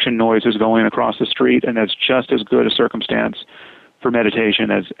construction noises going across the street, and that's just as good a circumstance for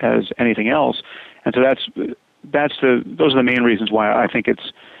meditation as anything else. And so those are the main reasons why I think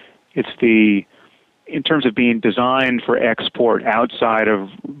it's the in terms of being designed for export outside of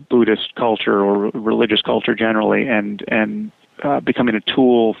Buddhist culture or religious culture generally, and becoming a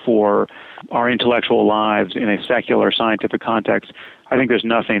tool for our intellectual lives in a secular scientific context, I think there's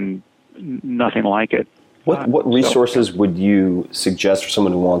nothing like it. What resources would you suggest for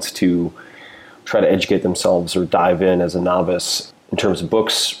someone who wants to try to educate themselves or dive in as a novice in terms of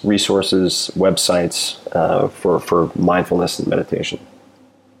books, resources, websites for mindfulness and meditation?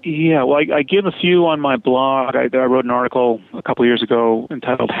 Yeah, well, I give a few on my blog. I wrote an article a couple of years ago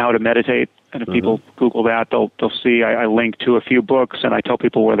entitled "How to Meditate," and if people Google that, they'll see I link to a few books, and I tell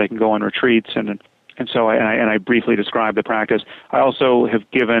people where they can go on retreats, and so I briefly describe the practice. I also have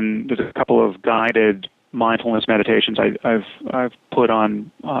given there's a couple of guided mindfulness meditations I've put on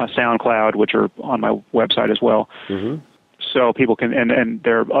SoundCloud, which are on my website as well. So people can, and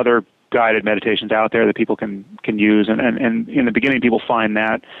there are other guided meditations out there that people can use, and in the beginning people find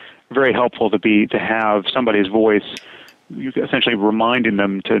that very helpful to have somebody's voice, essentially reminding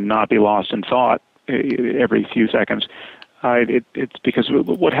them to not be lost in thought every few seconds. It's because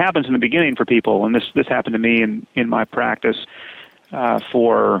what happens in the beginning for people, and this happened to me in my practice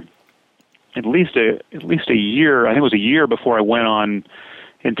for at least a year. I think it was a year before I went on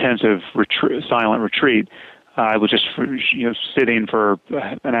intensive silent retreat. I was just sitting for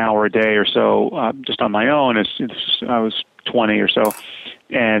an hour a day or so, just on my own. I was 20 or so,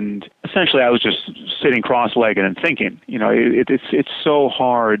 and essentially I was just sitting cross-legged and thinking. It's so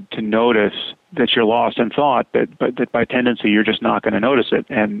hard to notice that you're lost in thought, but by tendency you're just not going to notice it.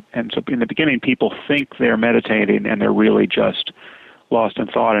 And so in the beginning, people think they're meditating, and they're really just lost in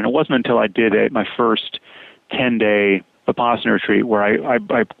thought. And it wasn't until I did my first 10-day Vipassana retreat where I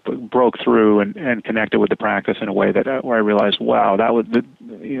broke through and connected with the practice in a way where I realized, wow, that was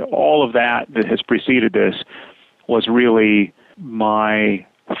all of that has preceded this was really my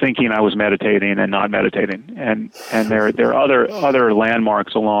thinking I was meditating and not meditating. And there are other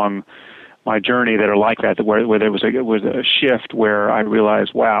landmarks along my journey that are like that, where there was a shift where I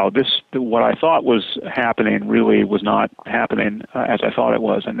realized, wow, what I thought was happening really was not happening as I thought it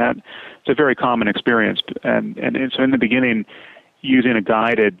was, and it's a very common experience. And so in the beginning, using a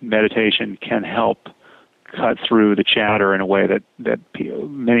guided meditation can help cut through the chatter in a way that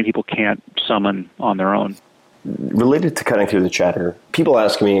many people can't summon on their own. Related to cutting through the chatter, people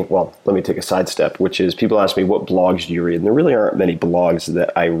ask me, well, let me take a sidestep, which is people ask me, what blogs do you read? And there really aren't many blogs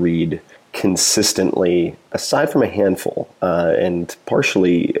that I read consistently, aside from a handful. And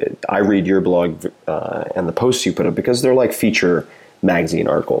partially, I read your blog and the posts you put up because they're like feature magazine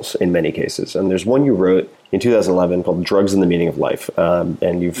articles in many cases. And there's one you wrote in 2011 called Drugs and the Meaning of Life.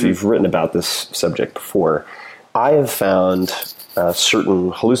 And you've written about this subject before. I have found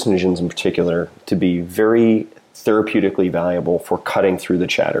certain hallucinogens in particular to be very therapeutically valuable for cutting through the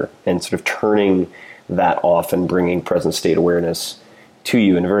chatter and sort of turning that off and bringing present state awareness to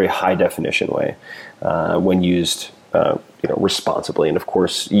you in a very high definition way when used responsibly. And of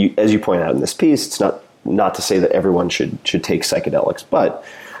course, as you point out in this piece, it's not to say that everyone should take psychedelics, but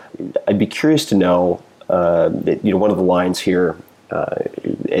I'd be curious to know that one of the lines here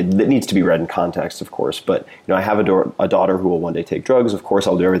that needs to be read in context, of course. But I have a daughter who will one day take drugs. Of course,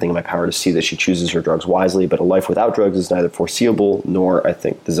 I'll do everything in my power to see that she chooses her drugs wisely. But a life without drugs is neither foreseeable nor, I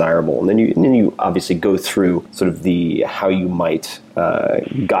think, desirable. And then you obviously go through sort of how you might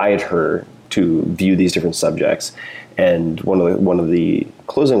guide her to view these different subjects. And one of the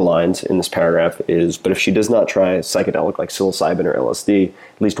closing lines in this paragraph is, but if she does not try psychedelic like psilocybin or LSD,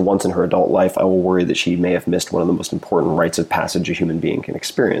 at least once in her adult life, I will worry that she may have missed one of the most important rites of passage a human being can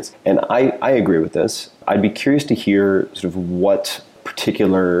experience. And I agree with this. I'd be curious to hear sort of what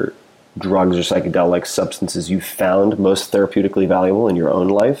particular drugs or psychedelic substances you found most therapeutically valuable in your own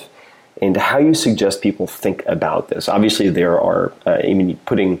life, and how you suggest people think about this. Obviously, there are, you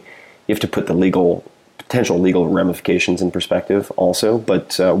have to put the potential legal ramifications in perspective also,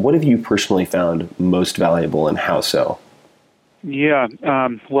 but what have you personally found most valuable and how so? Yeah,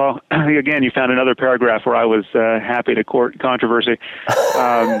 well, again, you found another paragraph where I was happy to court controversy,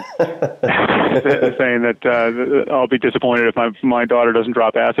 saying that I'll be disappointed if my daughter doesn't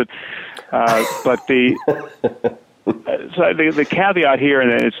drop acid. But the caveat here,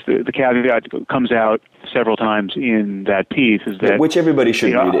 and the caveat comes out several times in that piece, is that which everybody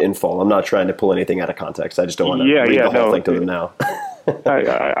should read in full. I'm not trying to pull anything out of context. I just don't want to read the whole thing to them now.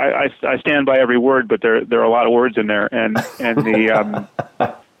 I stand by every word, but there are a lot of words in there, and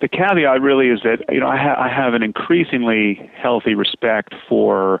the caveat really is that I have an increasingly healthy respect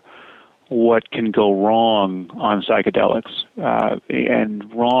for what can go wrong on psychedelics,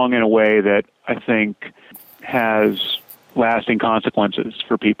 and wrong in a way that I think has lasting consequences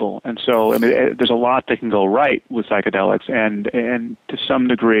for people. And so, I mean, there's a lot that can go right with psychedelics, and to some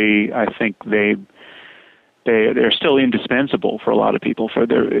degree, I think they're still indispensable for a lot of people.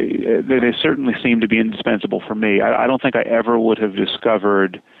 They certainly seem to be indispensable for me. I don't think I ever would have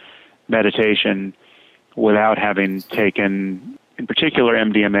discovered meditation without having taken, in particular,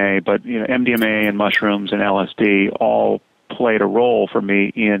 MDMA, but MDMA and mushrooms and LSD all played a role for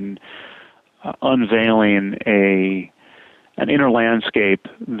me in unveiling an inner landscape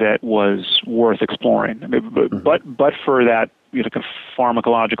that was worth exploring. I mean, but for that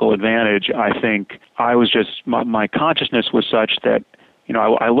pharmacological advantage, I think I was just my consciousness was such that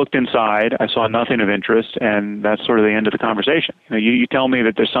I looked inside, I saw nothing of interest, and that's sort of the end of the conversation. You tell me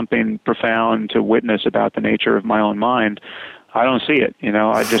that there's something profound to witness about the nature of my own mind. I don't see it.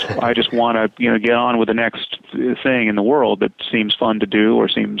 I just want to get on with the next thing in the world that seems fun to do or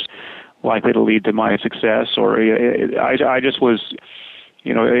seems likely to lead to my success. Or I just was,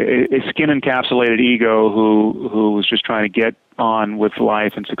 a skin encapsulated ego who was just trying to get on with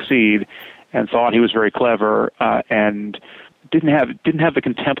life and succeed, and thought he was very clever and didn't have the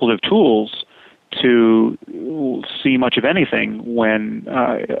contemplative tools to see much of anything when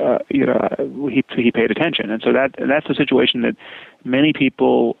he paid attention. And so that's the situation that many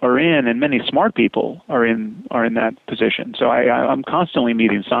people are in, and many smart people are in that position. So I'm constantly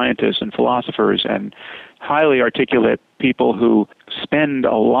meeting scientists and philosophers and highly articulate people who spend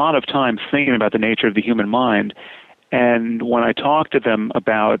a lot of time thinking about the nature of the human mind. And when I talk to them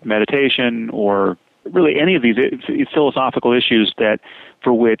about meditation or really any of these philosophical issues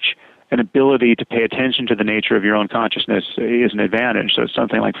for which an ability to pay attention to the nature of your own consciousness is an advantage. So it's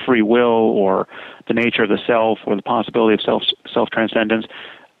something like free will or the nature of the self or the possibility of self-transcendence.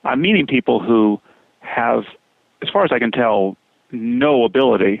 I'm meeting people who have, as far as I can tell, no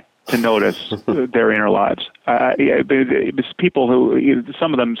ability to notice their inner lives. It's people who,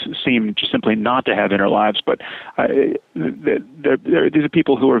 some of them seem just simply not to have inner lives, but these are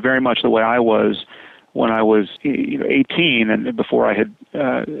people who are very much the way I was when I was 18 and before I had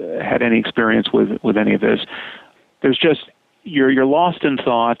had any experience with any of this. There's just, you're lost in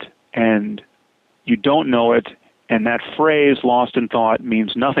thought and you don't know it, and that phrase lost in thought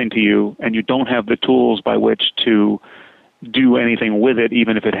means nothing to you, and you don't have the tools by which to do anything with it,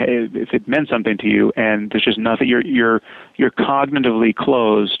 even if it meant something to you, and there's just nothing. You're cognitively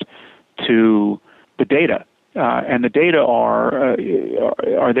closed to the data. And the data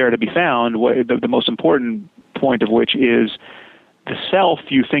are there to be found. The most important point of which is the self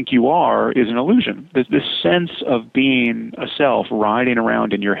you think you are is an illusion. This sense of being a self riding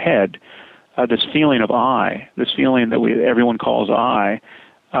around in your head, this feeling of I, this feeling that everyone calls I,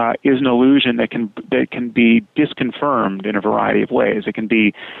 is an illusion that can be disconfirmed in a variety of ways. It can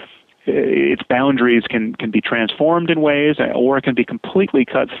be its boundaries can be transformed in ways, or it can be completely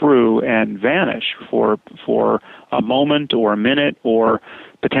cut through and vanish for a moment or a minute or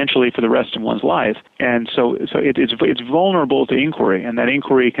potentially for the rest of one's life. And so it's vulnerable to inquiry, and that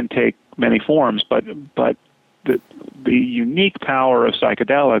inquiry can take many forms. But the unique power of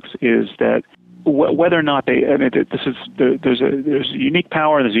psychedelics is that whether or not there's a unique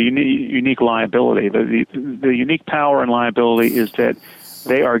power and there's a unique liability. The unique power and liability is that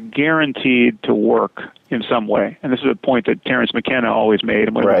they are guaranteed to work in some way. And this is a point that Terence McKenna always made.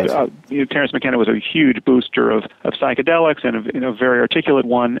 And right. Terence McKenna was a huge booster of psychedelics and a very articulate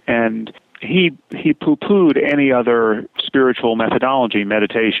one. And he poo-pooed any other spiritual methodology,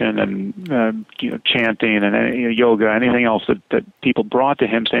 meditation and chanting and yoga, anything else that people brought to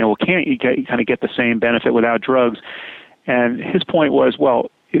him, saying, well, can't you kind of get the same benefit without drugs? And his point was,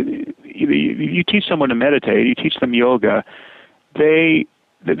 well, you teach someone to meditate, you teach them yoga,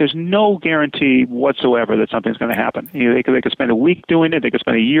 there's no guarantee whatsoever that something's going to happen. They could spend a week doing it, they could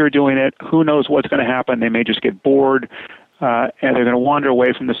spend a year doing it, who knows what's going to happen. They may just get bored, and they're going to wander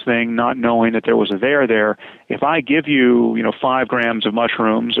away from this thing not knowing that there was a there. If I give you 5 grams of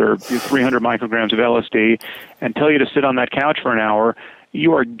mushrooms or 300 micrograms of LSD and tell you to sit on that couch for an hour,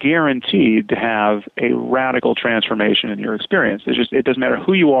 you are guaranteed to have a radical transformation in your experience. It doesn't matter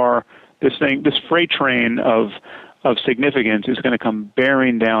who you are, this freight train of significance is going to come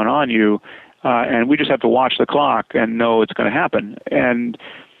bearing down on you, and we just have to watch the clock and know it's going to happen. And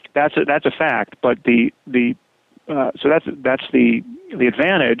that's a fact. But so that's the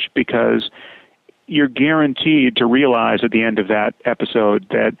advantage, because you're guaranteed to realize at the end of that episode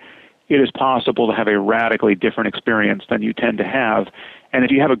that it is possible to have a radically different experience than you tend to have. And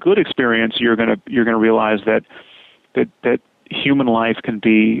if you have a good experience, you're going to realize that human life can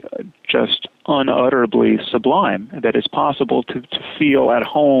be just unutterably sublime, that it's possible to feel at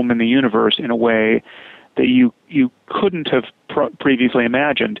home in the universe in a way that you couldn't have previously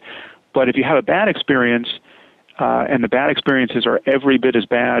imagined. But if you have a bad experience, and the bad experiences are every bit as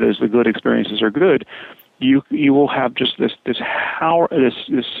bad as the good experiences are good, you will have just this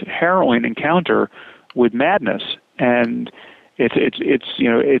harrowing encounter with madness, and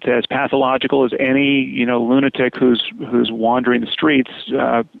it's as pathological as any lunatic who's wandering the streets,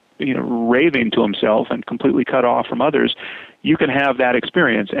 raving to himself and completely cut off from others. You can have that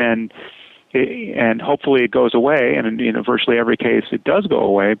experience, and hopefully it goes away, and in virtually every case it does go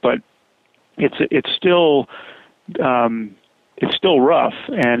away. But it's still rough,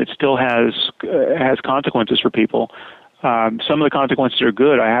 and it still has consequences for people. Some of the consequences are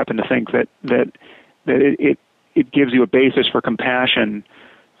good. I happen to think that it gives you a basis for compassion,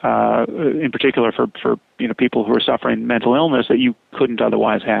 in particular for people who are suffering mental illness that you couldn't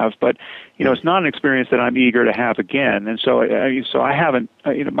otherwise have. But it's not an experience that I'm eager to have again. And so I haven't.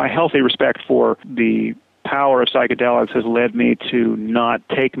 My healthy respect for the power of psychedelics has led me to not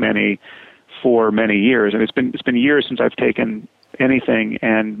take many for many years, and it's been years since I've taken anything,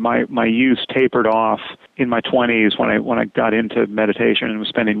 and my use tapered off in my 20s when I got into meditation and was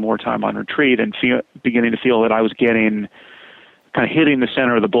spending more time on retreat and beginning to feel that I was getting kind of hitting the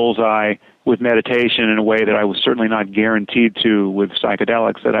center of the bullseye with meditation in a way that I was certainly not guaranteed to with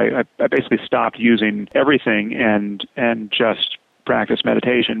psychedelics. That I basically stopped using everything and just practiced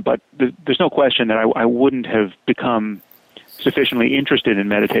meditation. But there's no question that I wouldn't have become sufficiently interested in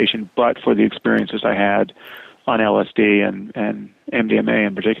meditation but for the experiences I had on LSD and MDMA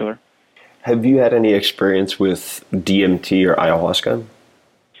in particular. Have you had any experience with DMT or ayahuasca?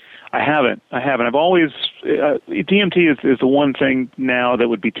 I haven't. I've always DMT is the one thing now that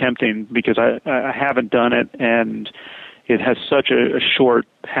would be tempting because I haven't done it, and it has such a short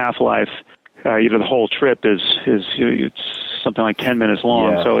half-life. The whole trip is it's something like 10 minutes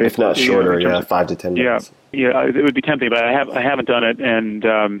long. Yeah, so if not shorter, 5 to 10 minutes. Yeah, it would be tempting, but I haven't done it. And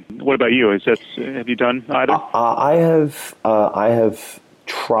what about you? Have you done either? I have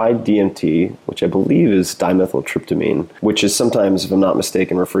tried DMT, which I believe is dimethyltryptamine, which is sometimes, if I'm not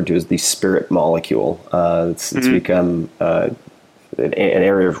mistaken, referred to as the spirit molecule. It's become an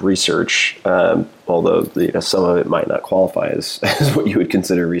area of research, although some of it might not qualify as what you would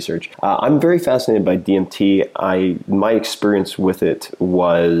consider research. I'm very fascinated by DMT. My experience with it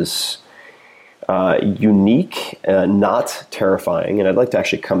was unique, not terrifying, and I'd like to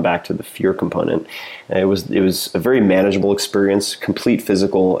actually come back to the fear component. It was a very manageable experience, complete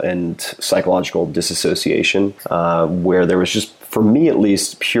physical and psychological disassociation, where there was just, for me at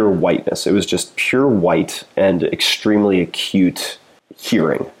least, pure whiteness. It was just pure white and extremely acute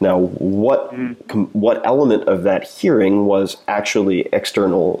hearing. Now, what element of that hearing was actually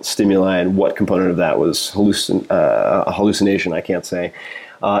external stimuli, and what component of that was a hallucination? I can't say.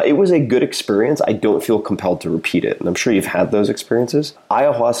 It was a good experience. I don't feel compelled to repeat it, and I'm sure you've had those experiences.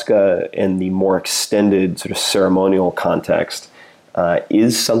 Ayahuasca in the more extended sort of ceremonial context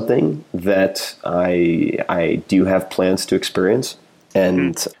is something that I do have plans to experience,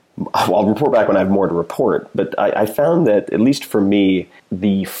 and I'll report back when I have more to report. But I found that, at least for me,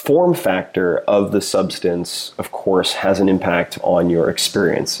 the form factor of the substance, of course, has an impact on your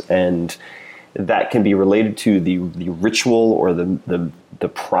experience, and that can be related to the ritual or the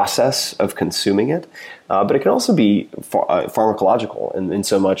process of consuming it, but it can also be pharmacological in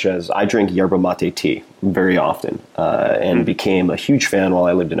so much as I drink yerba mate tea very often and became a huge fan while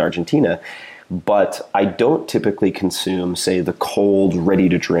I lived in Argentina. But I don't typically consume, say, the cold,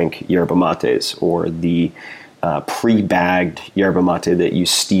 ready-to-drink yerba mates or the pre-bagged yerba mate that you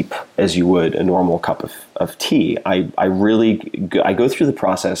steep as you would a normal cup of tea. I go through the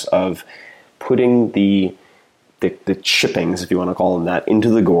process of putting the chippings, if you want to call them that, into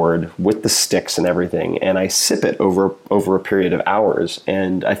the gourd with the sticks and everything, and I sip it over a period of hours.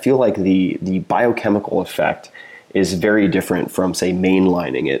 And I feel like the biochemical effect is very different from, say,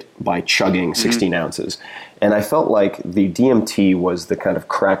 mainlining it by chugging 16 ounces. And I felt like the DMT was the kind of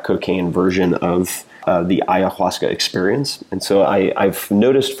crack cocaine version of the ayahuasca experience. And so I've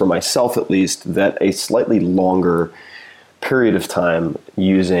noticed for myself, at least, that a slightly longer period of time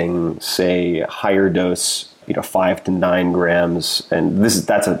using, say, higher dose, 5 to 9 grams, and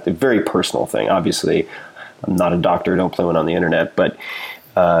that's a very personal thing. Obviously, I'm not a doctor, don't play one on the internet, but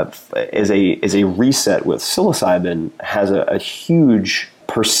as a reset with psilocybin has a huge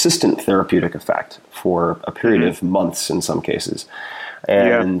persistent therapeutic effect for a period of months in some cases.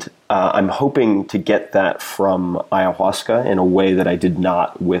 And I'm hoping to get that from ayahuasca in a way that I did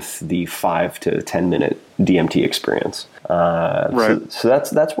not with the 5 to 10 minute DMT experience. So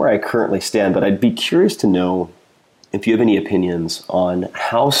that's where I currently stand. But I'd be curious to know if you have any opinions on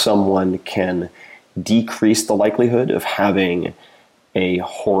how someone can decrease the likelihood of having a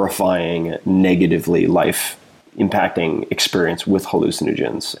horrifying, negatively life impacting experience with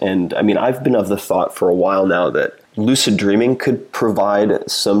hallucinogens. And I mean, I've been of the thought for a while now that lucid dreaming could provide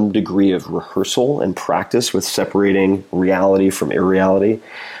some degree of rehearsal and practice with separating reality from irreality,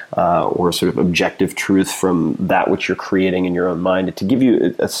 or sort of objective truth from that which you're creating in your own mind, to give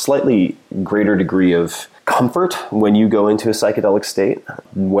you a slightly greater degree of comfort when you go into a psychedelic state.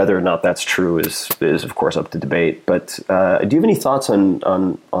 Whether or not that's true is of course up to debate. But do you have any thoughts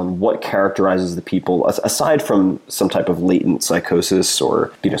on what characterizes the people, aside from some type of latent psychosis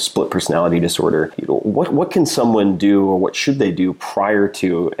or split personality disorder? What can someone do, or what should they do prior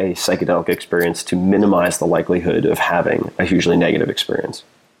to a psychedelic experience to minimize the likelihood of having a hugely negative experience?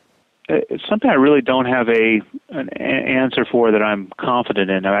 It's something I really don't have an answer for that I'm confident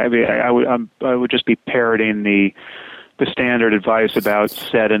in. I would just be parroting the standard advice about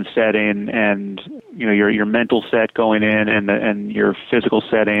set and setting, and your mental set going in, and your physical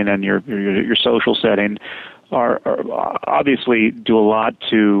setting, and your social setting are obviously do a lot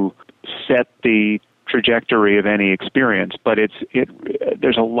to set the trajectory of any experience. But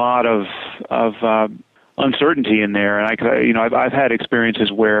there's a lot of uncertainty in there, and I've had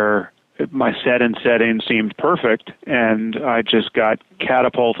experiences where my set and setting seemed perfect, and I just got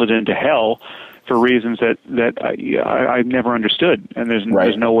catapulted into hell for reasons that I never understood, and there's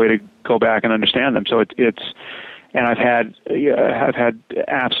no way to go back and understand them. So and I've had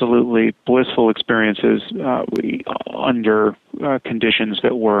absolutely blissful experiences under conditions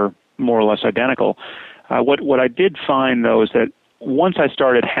that were more or less identical. What I did find, though, is that once I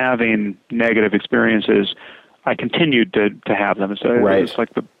started having negative experiences, I continued to have them. It's like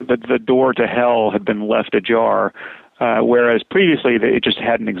the door to hell had been left ajar, whereas previously it just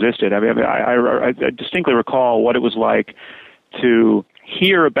hadn't existed. I distinctly recall what it was like to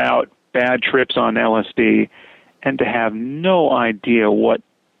hear about bad trips on LSD and to have no idea what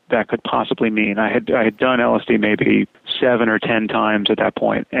that could possibly mean. I had done LSD maybe 7 or 10 times at that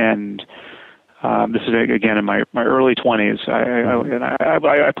point, and this is again in my early 20s.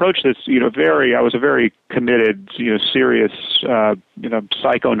 I approached this, I was a very committed, serious,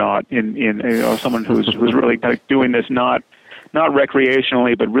 psychonaut in someone who's really kind of doing this not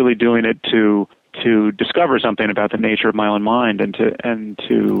recreationally, but really doing it to discover something about the nature of my own mind, and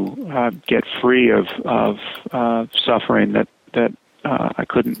to get free of suffering that I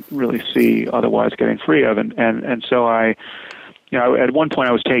couldn't really see otherwise getting free of, and so I at one point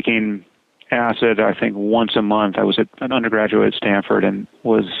I was taking acid, I think, once a month. I was at an undergraduate at Stanford and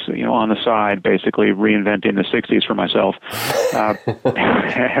was, on the side, basically reinventing the 60s for myself,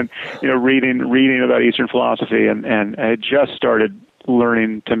 and reading about Eastern philosophy, and I had just started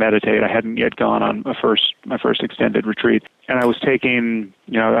learning to meditate. I hadn't yet gone on my first extended retreat, and I was taking,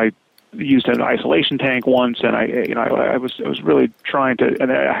 I used an isolation tank once, and I was really trying to,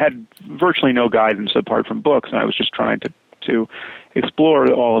 and I had virtually no guidance apart from books, and I was just trying to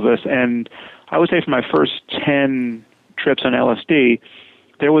explore all of this. And I would say for my first 10 trips on LSD,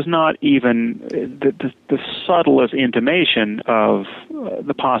 there was not even the subtlest intimation of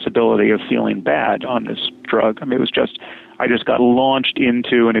the possibility of feeling bad on this drug. I mean, it was just, I just got launched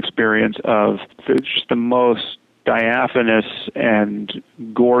into an experience of just the most diaphanous and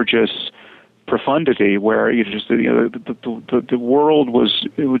gorgeous profundity, where the world was,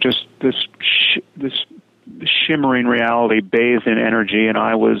 it was just this shimmering reality bathed in energy, and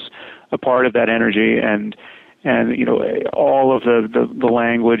I was a part of that energy, and all of the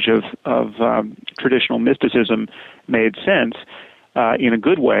language of traditional mysticism made sense in a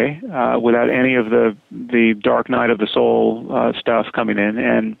good way, without any of the dark night of the soul stuff coming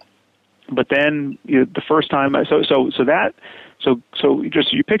in. But then the first time, so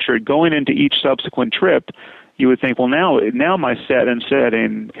just you picture it, going into each subsequent trip, you would think, well, now my set and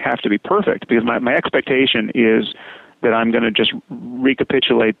setting have to be perfect, because my expectation is that I'm going to just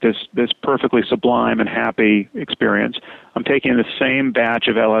recapitulate this perfectly sublime and happy experience. I'm taking the same batch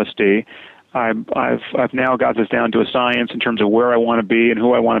of LSD. I've now got this down to a science in terms of where I want to be and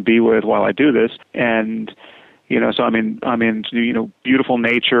who I want to be with while I do this. And so I'm in beautiful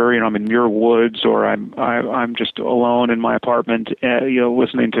nature. I'm in Muir Woods, or I'm just alone in my apartment,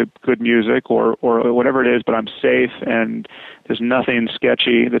 listening to good music or whatever it is. But I'm safe, and there's nothing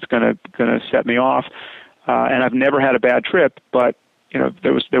sketchy that's gonna set me off. And I've never had a bad trip, but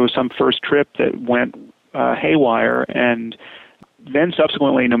there was some first trip that went haywire, and then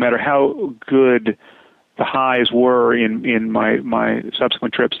subsequently, no matter how good the highs were in my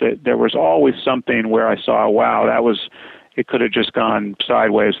subsequent trips, that there was always something where I saw, wow, it could have just gone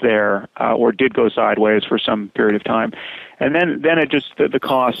sideways there, or did go sideways for some period of time. And then it just the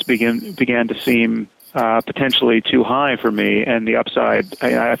costs began to seem potentially too high for me, and the upside.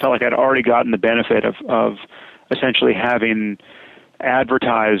 I felt like I'd already gotten the benefit of essentially having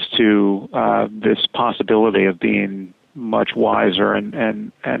advertised to this possibility of being much wiser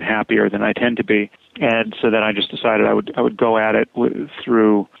and happier than I tend to be. And so then I just decided I would go at it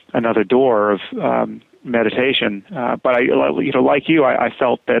through another door of meditation. But like you, I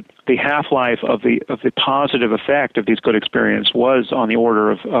felt that the half-life of the positive effect of these good experiences was on the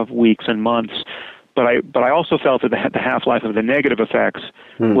order of weeks and months. But I also felt that the half-life of the negative effects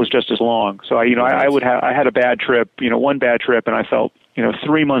was just as long. So I had a bad trip, one bad trip, and I felt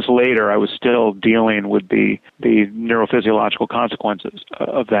 3 months later I was still dealing with the neurophysiological consequences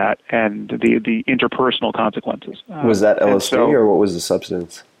of that and the interpersonal consequences. Was that LSD or what was the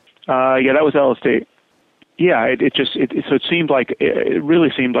substance? Yeah, that was LSD. Yeah, it seemed like it really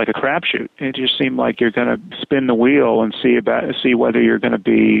seemed like a crapshoot. It just seemed like you're going to spin the wheel and see whether you're going to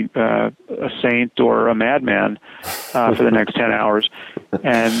be a saint or a madman for the next 10 hours.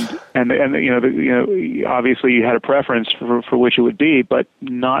 And obviously you had a preference for which it would be, but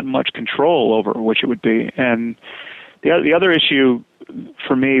not much control over which it would be. And the other issue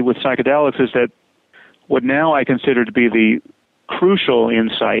for me with psychedelics is that what now I consider to be the crucial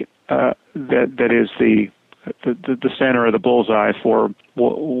insight that is the center of the bullseye for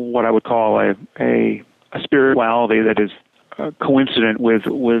what I would call a spirituality that is coincident with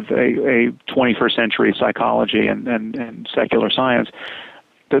a 21st century psychology and secular science.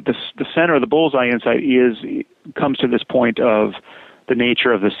 The center of the bullseye insight comes to this point of the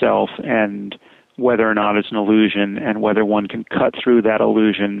nature of the self and whether or not it's an illusion and whether one can cut through that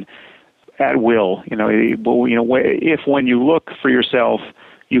illusion at will. If when you look for yourself,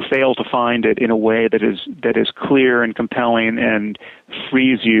 you fail to find it in a way that is clear and compelling and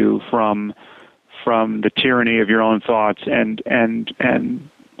frees you from the tyranny of your own thoughts and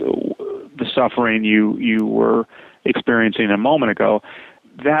the suffering you were experiencing a moment ago.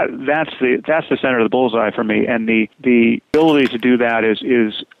 That's the center of the bullseye for me, and the ability to do that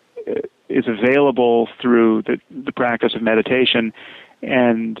is available through the practice of meditation,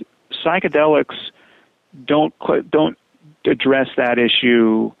 and psychedelics don't address that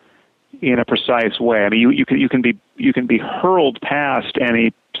issue in a precise way. I mean, you can be hurled past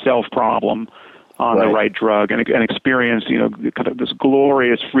any self problem on the right drug and experience kind of this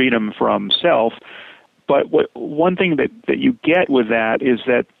glorious freedom from self. But one thing that you get with that is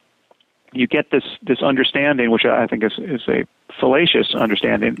that you get this understanding, which I think is a fallacious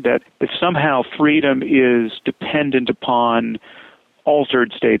understanding, that somehow freedom is dependent upon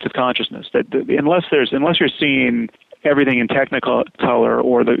altered states of consciousness. That unless you're seeing everything in Technicolor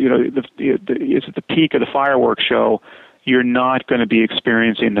or it's at the peak of the fireworks show, you're not going to be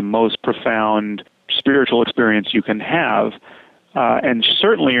experiencing the most profound spiritual experience you can have, and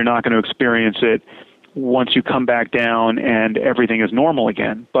certainly you're not going to experience it once you come back down and everything is normal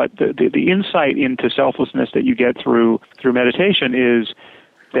again. But the insight into selflessness that you get through meditation is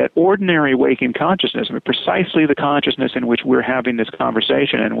that ordinary waking consciousness, I mean, precisely the consciousness in which we're having this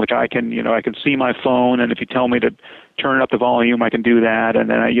conversation, in which I can see my phone, and if you tell me to turn up the volume, I can do that, and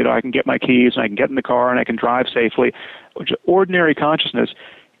then I can get my keys and I can get in the car and I can drive safely. Which ordinary consciousness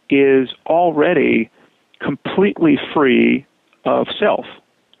is already completely free of self,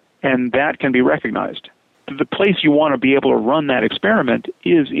 and that can be recognized. The place you want to be able to run that experiment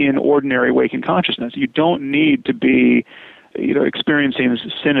is in ordinary waking consciousness. You don't need to be experiencing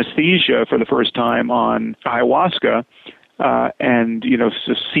synesthesia for the first time on ayahuasca, and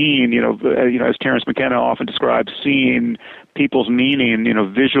seeing, as Terence McKenna often describes, seeing people's meaning,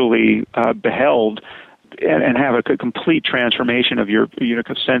 visually beheld, and have a complete transformation of your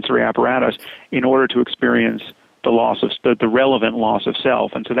sensory apparatus in order to experience the relevant loss of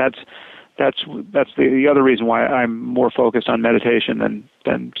self. And so that's the other reason why I'm more focused on meditation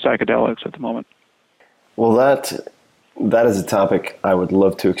than psychedelics at the moment. Well, that is a topic I would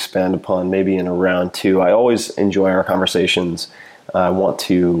love to expand upon, maybe in a round two. I always enjoy our conversations. I want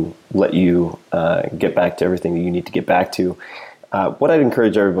to let you get back to everything that you need to get back to. What I'd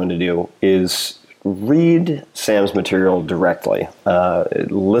encourage everyone to do is read Sam's material directly.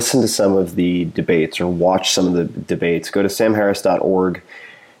 Listen to some of the debates or watch some of the debates. Go to samharris.org.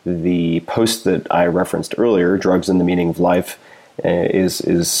 The post that I referenced earlier, Drugs and the Meaning of Life,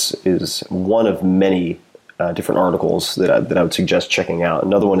 is one of many different articles that I would suggest checking out.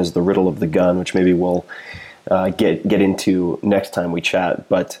 Another one is The Riddle of the Gun, which maybe we'll get into next time we chat.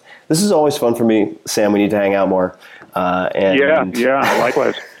 But this is always fun for me. Sam, we need to hang out more. Yeah,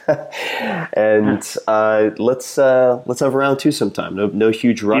 likewise. And let's have round 2 sometime. No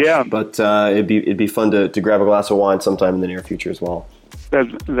huge rush, but it'd be fun to grab a glass of wine sometime in the near future as well.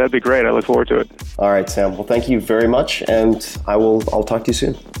 That'd be great. I look forward to it. All right, Sam. Well, thank you very much, and I'll talk to you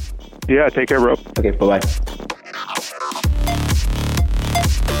soon. Yeah, take care, bro. Okay, bye-bye.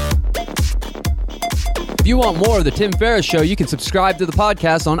 If you want more of The Tim Ferriss Show, you can subscribe to the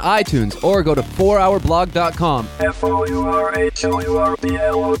podcast on iTunes or go to 4hourblog.com.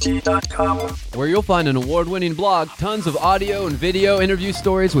 FOURHOURBLOG.com, where you'll find an award-winning blog, tons of audio and video interview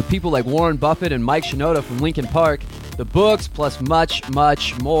stories with people like Warren Buffett and Mike Shinoda from Linkin Park, the books, plus much,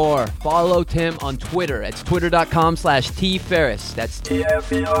 much more. Follow Tim on Twitter. It's twitter.com/tferriss. That's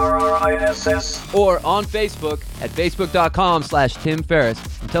TFERRISS. Or on Facebook at facebook.com/Tim Ferriss.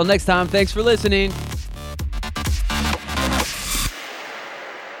 Until next time, thanks for listening.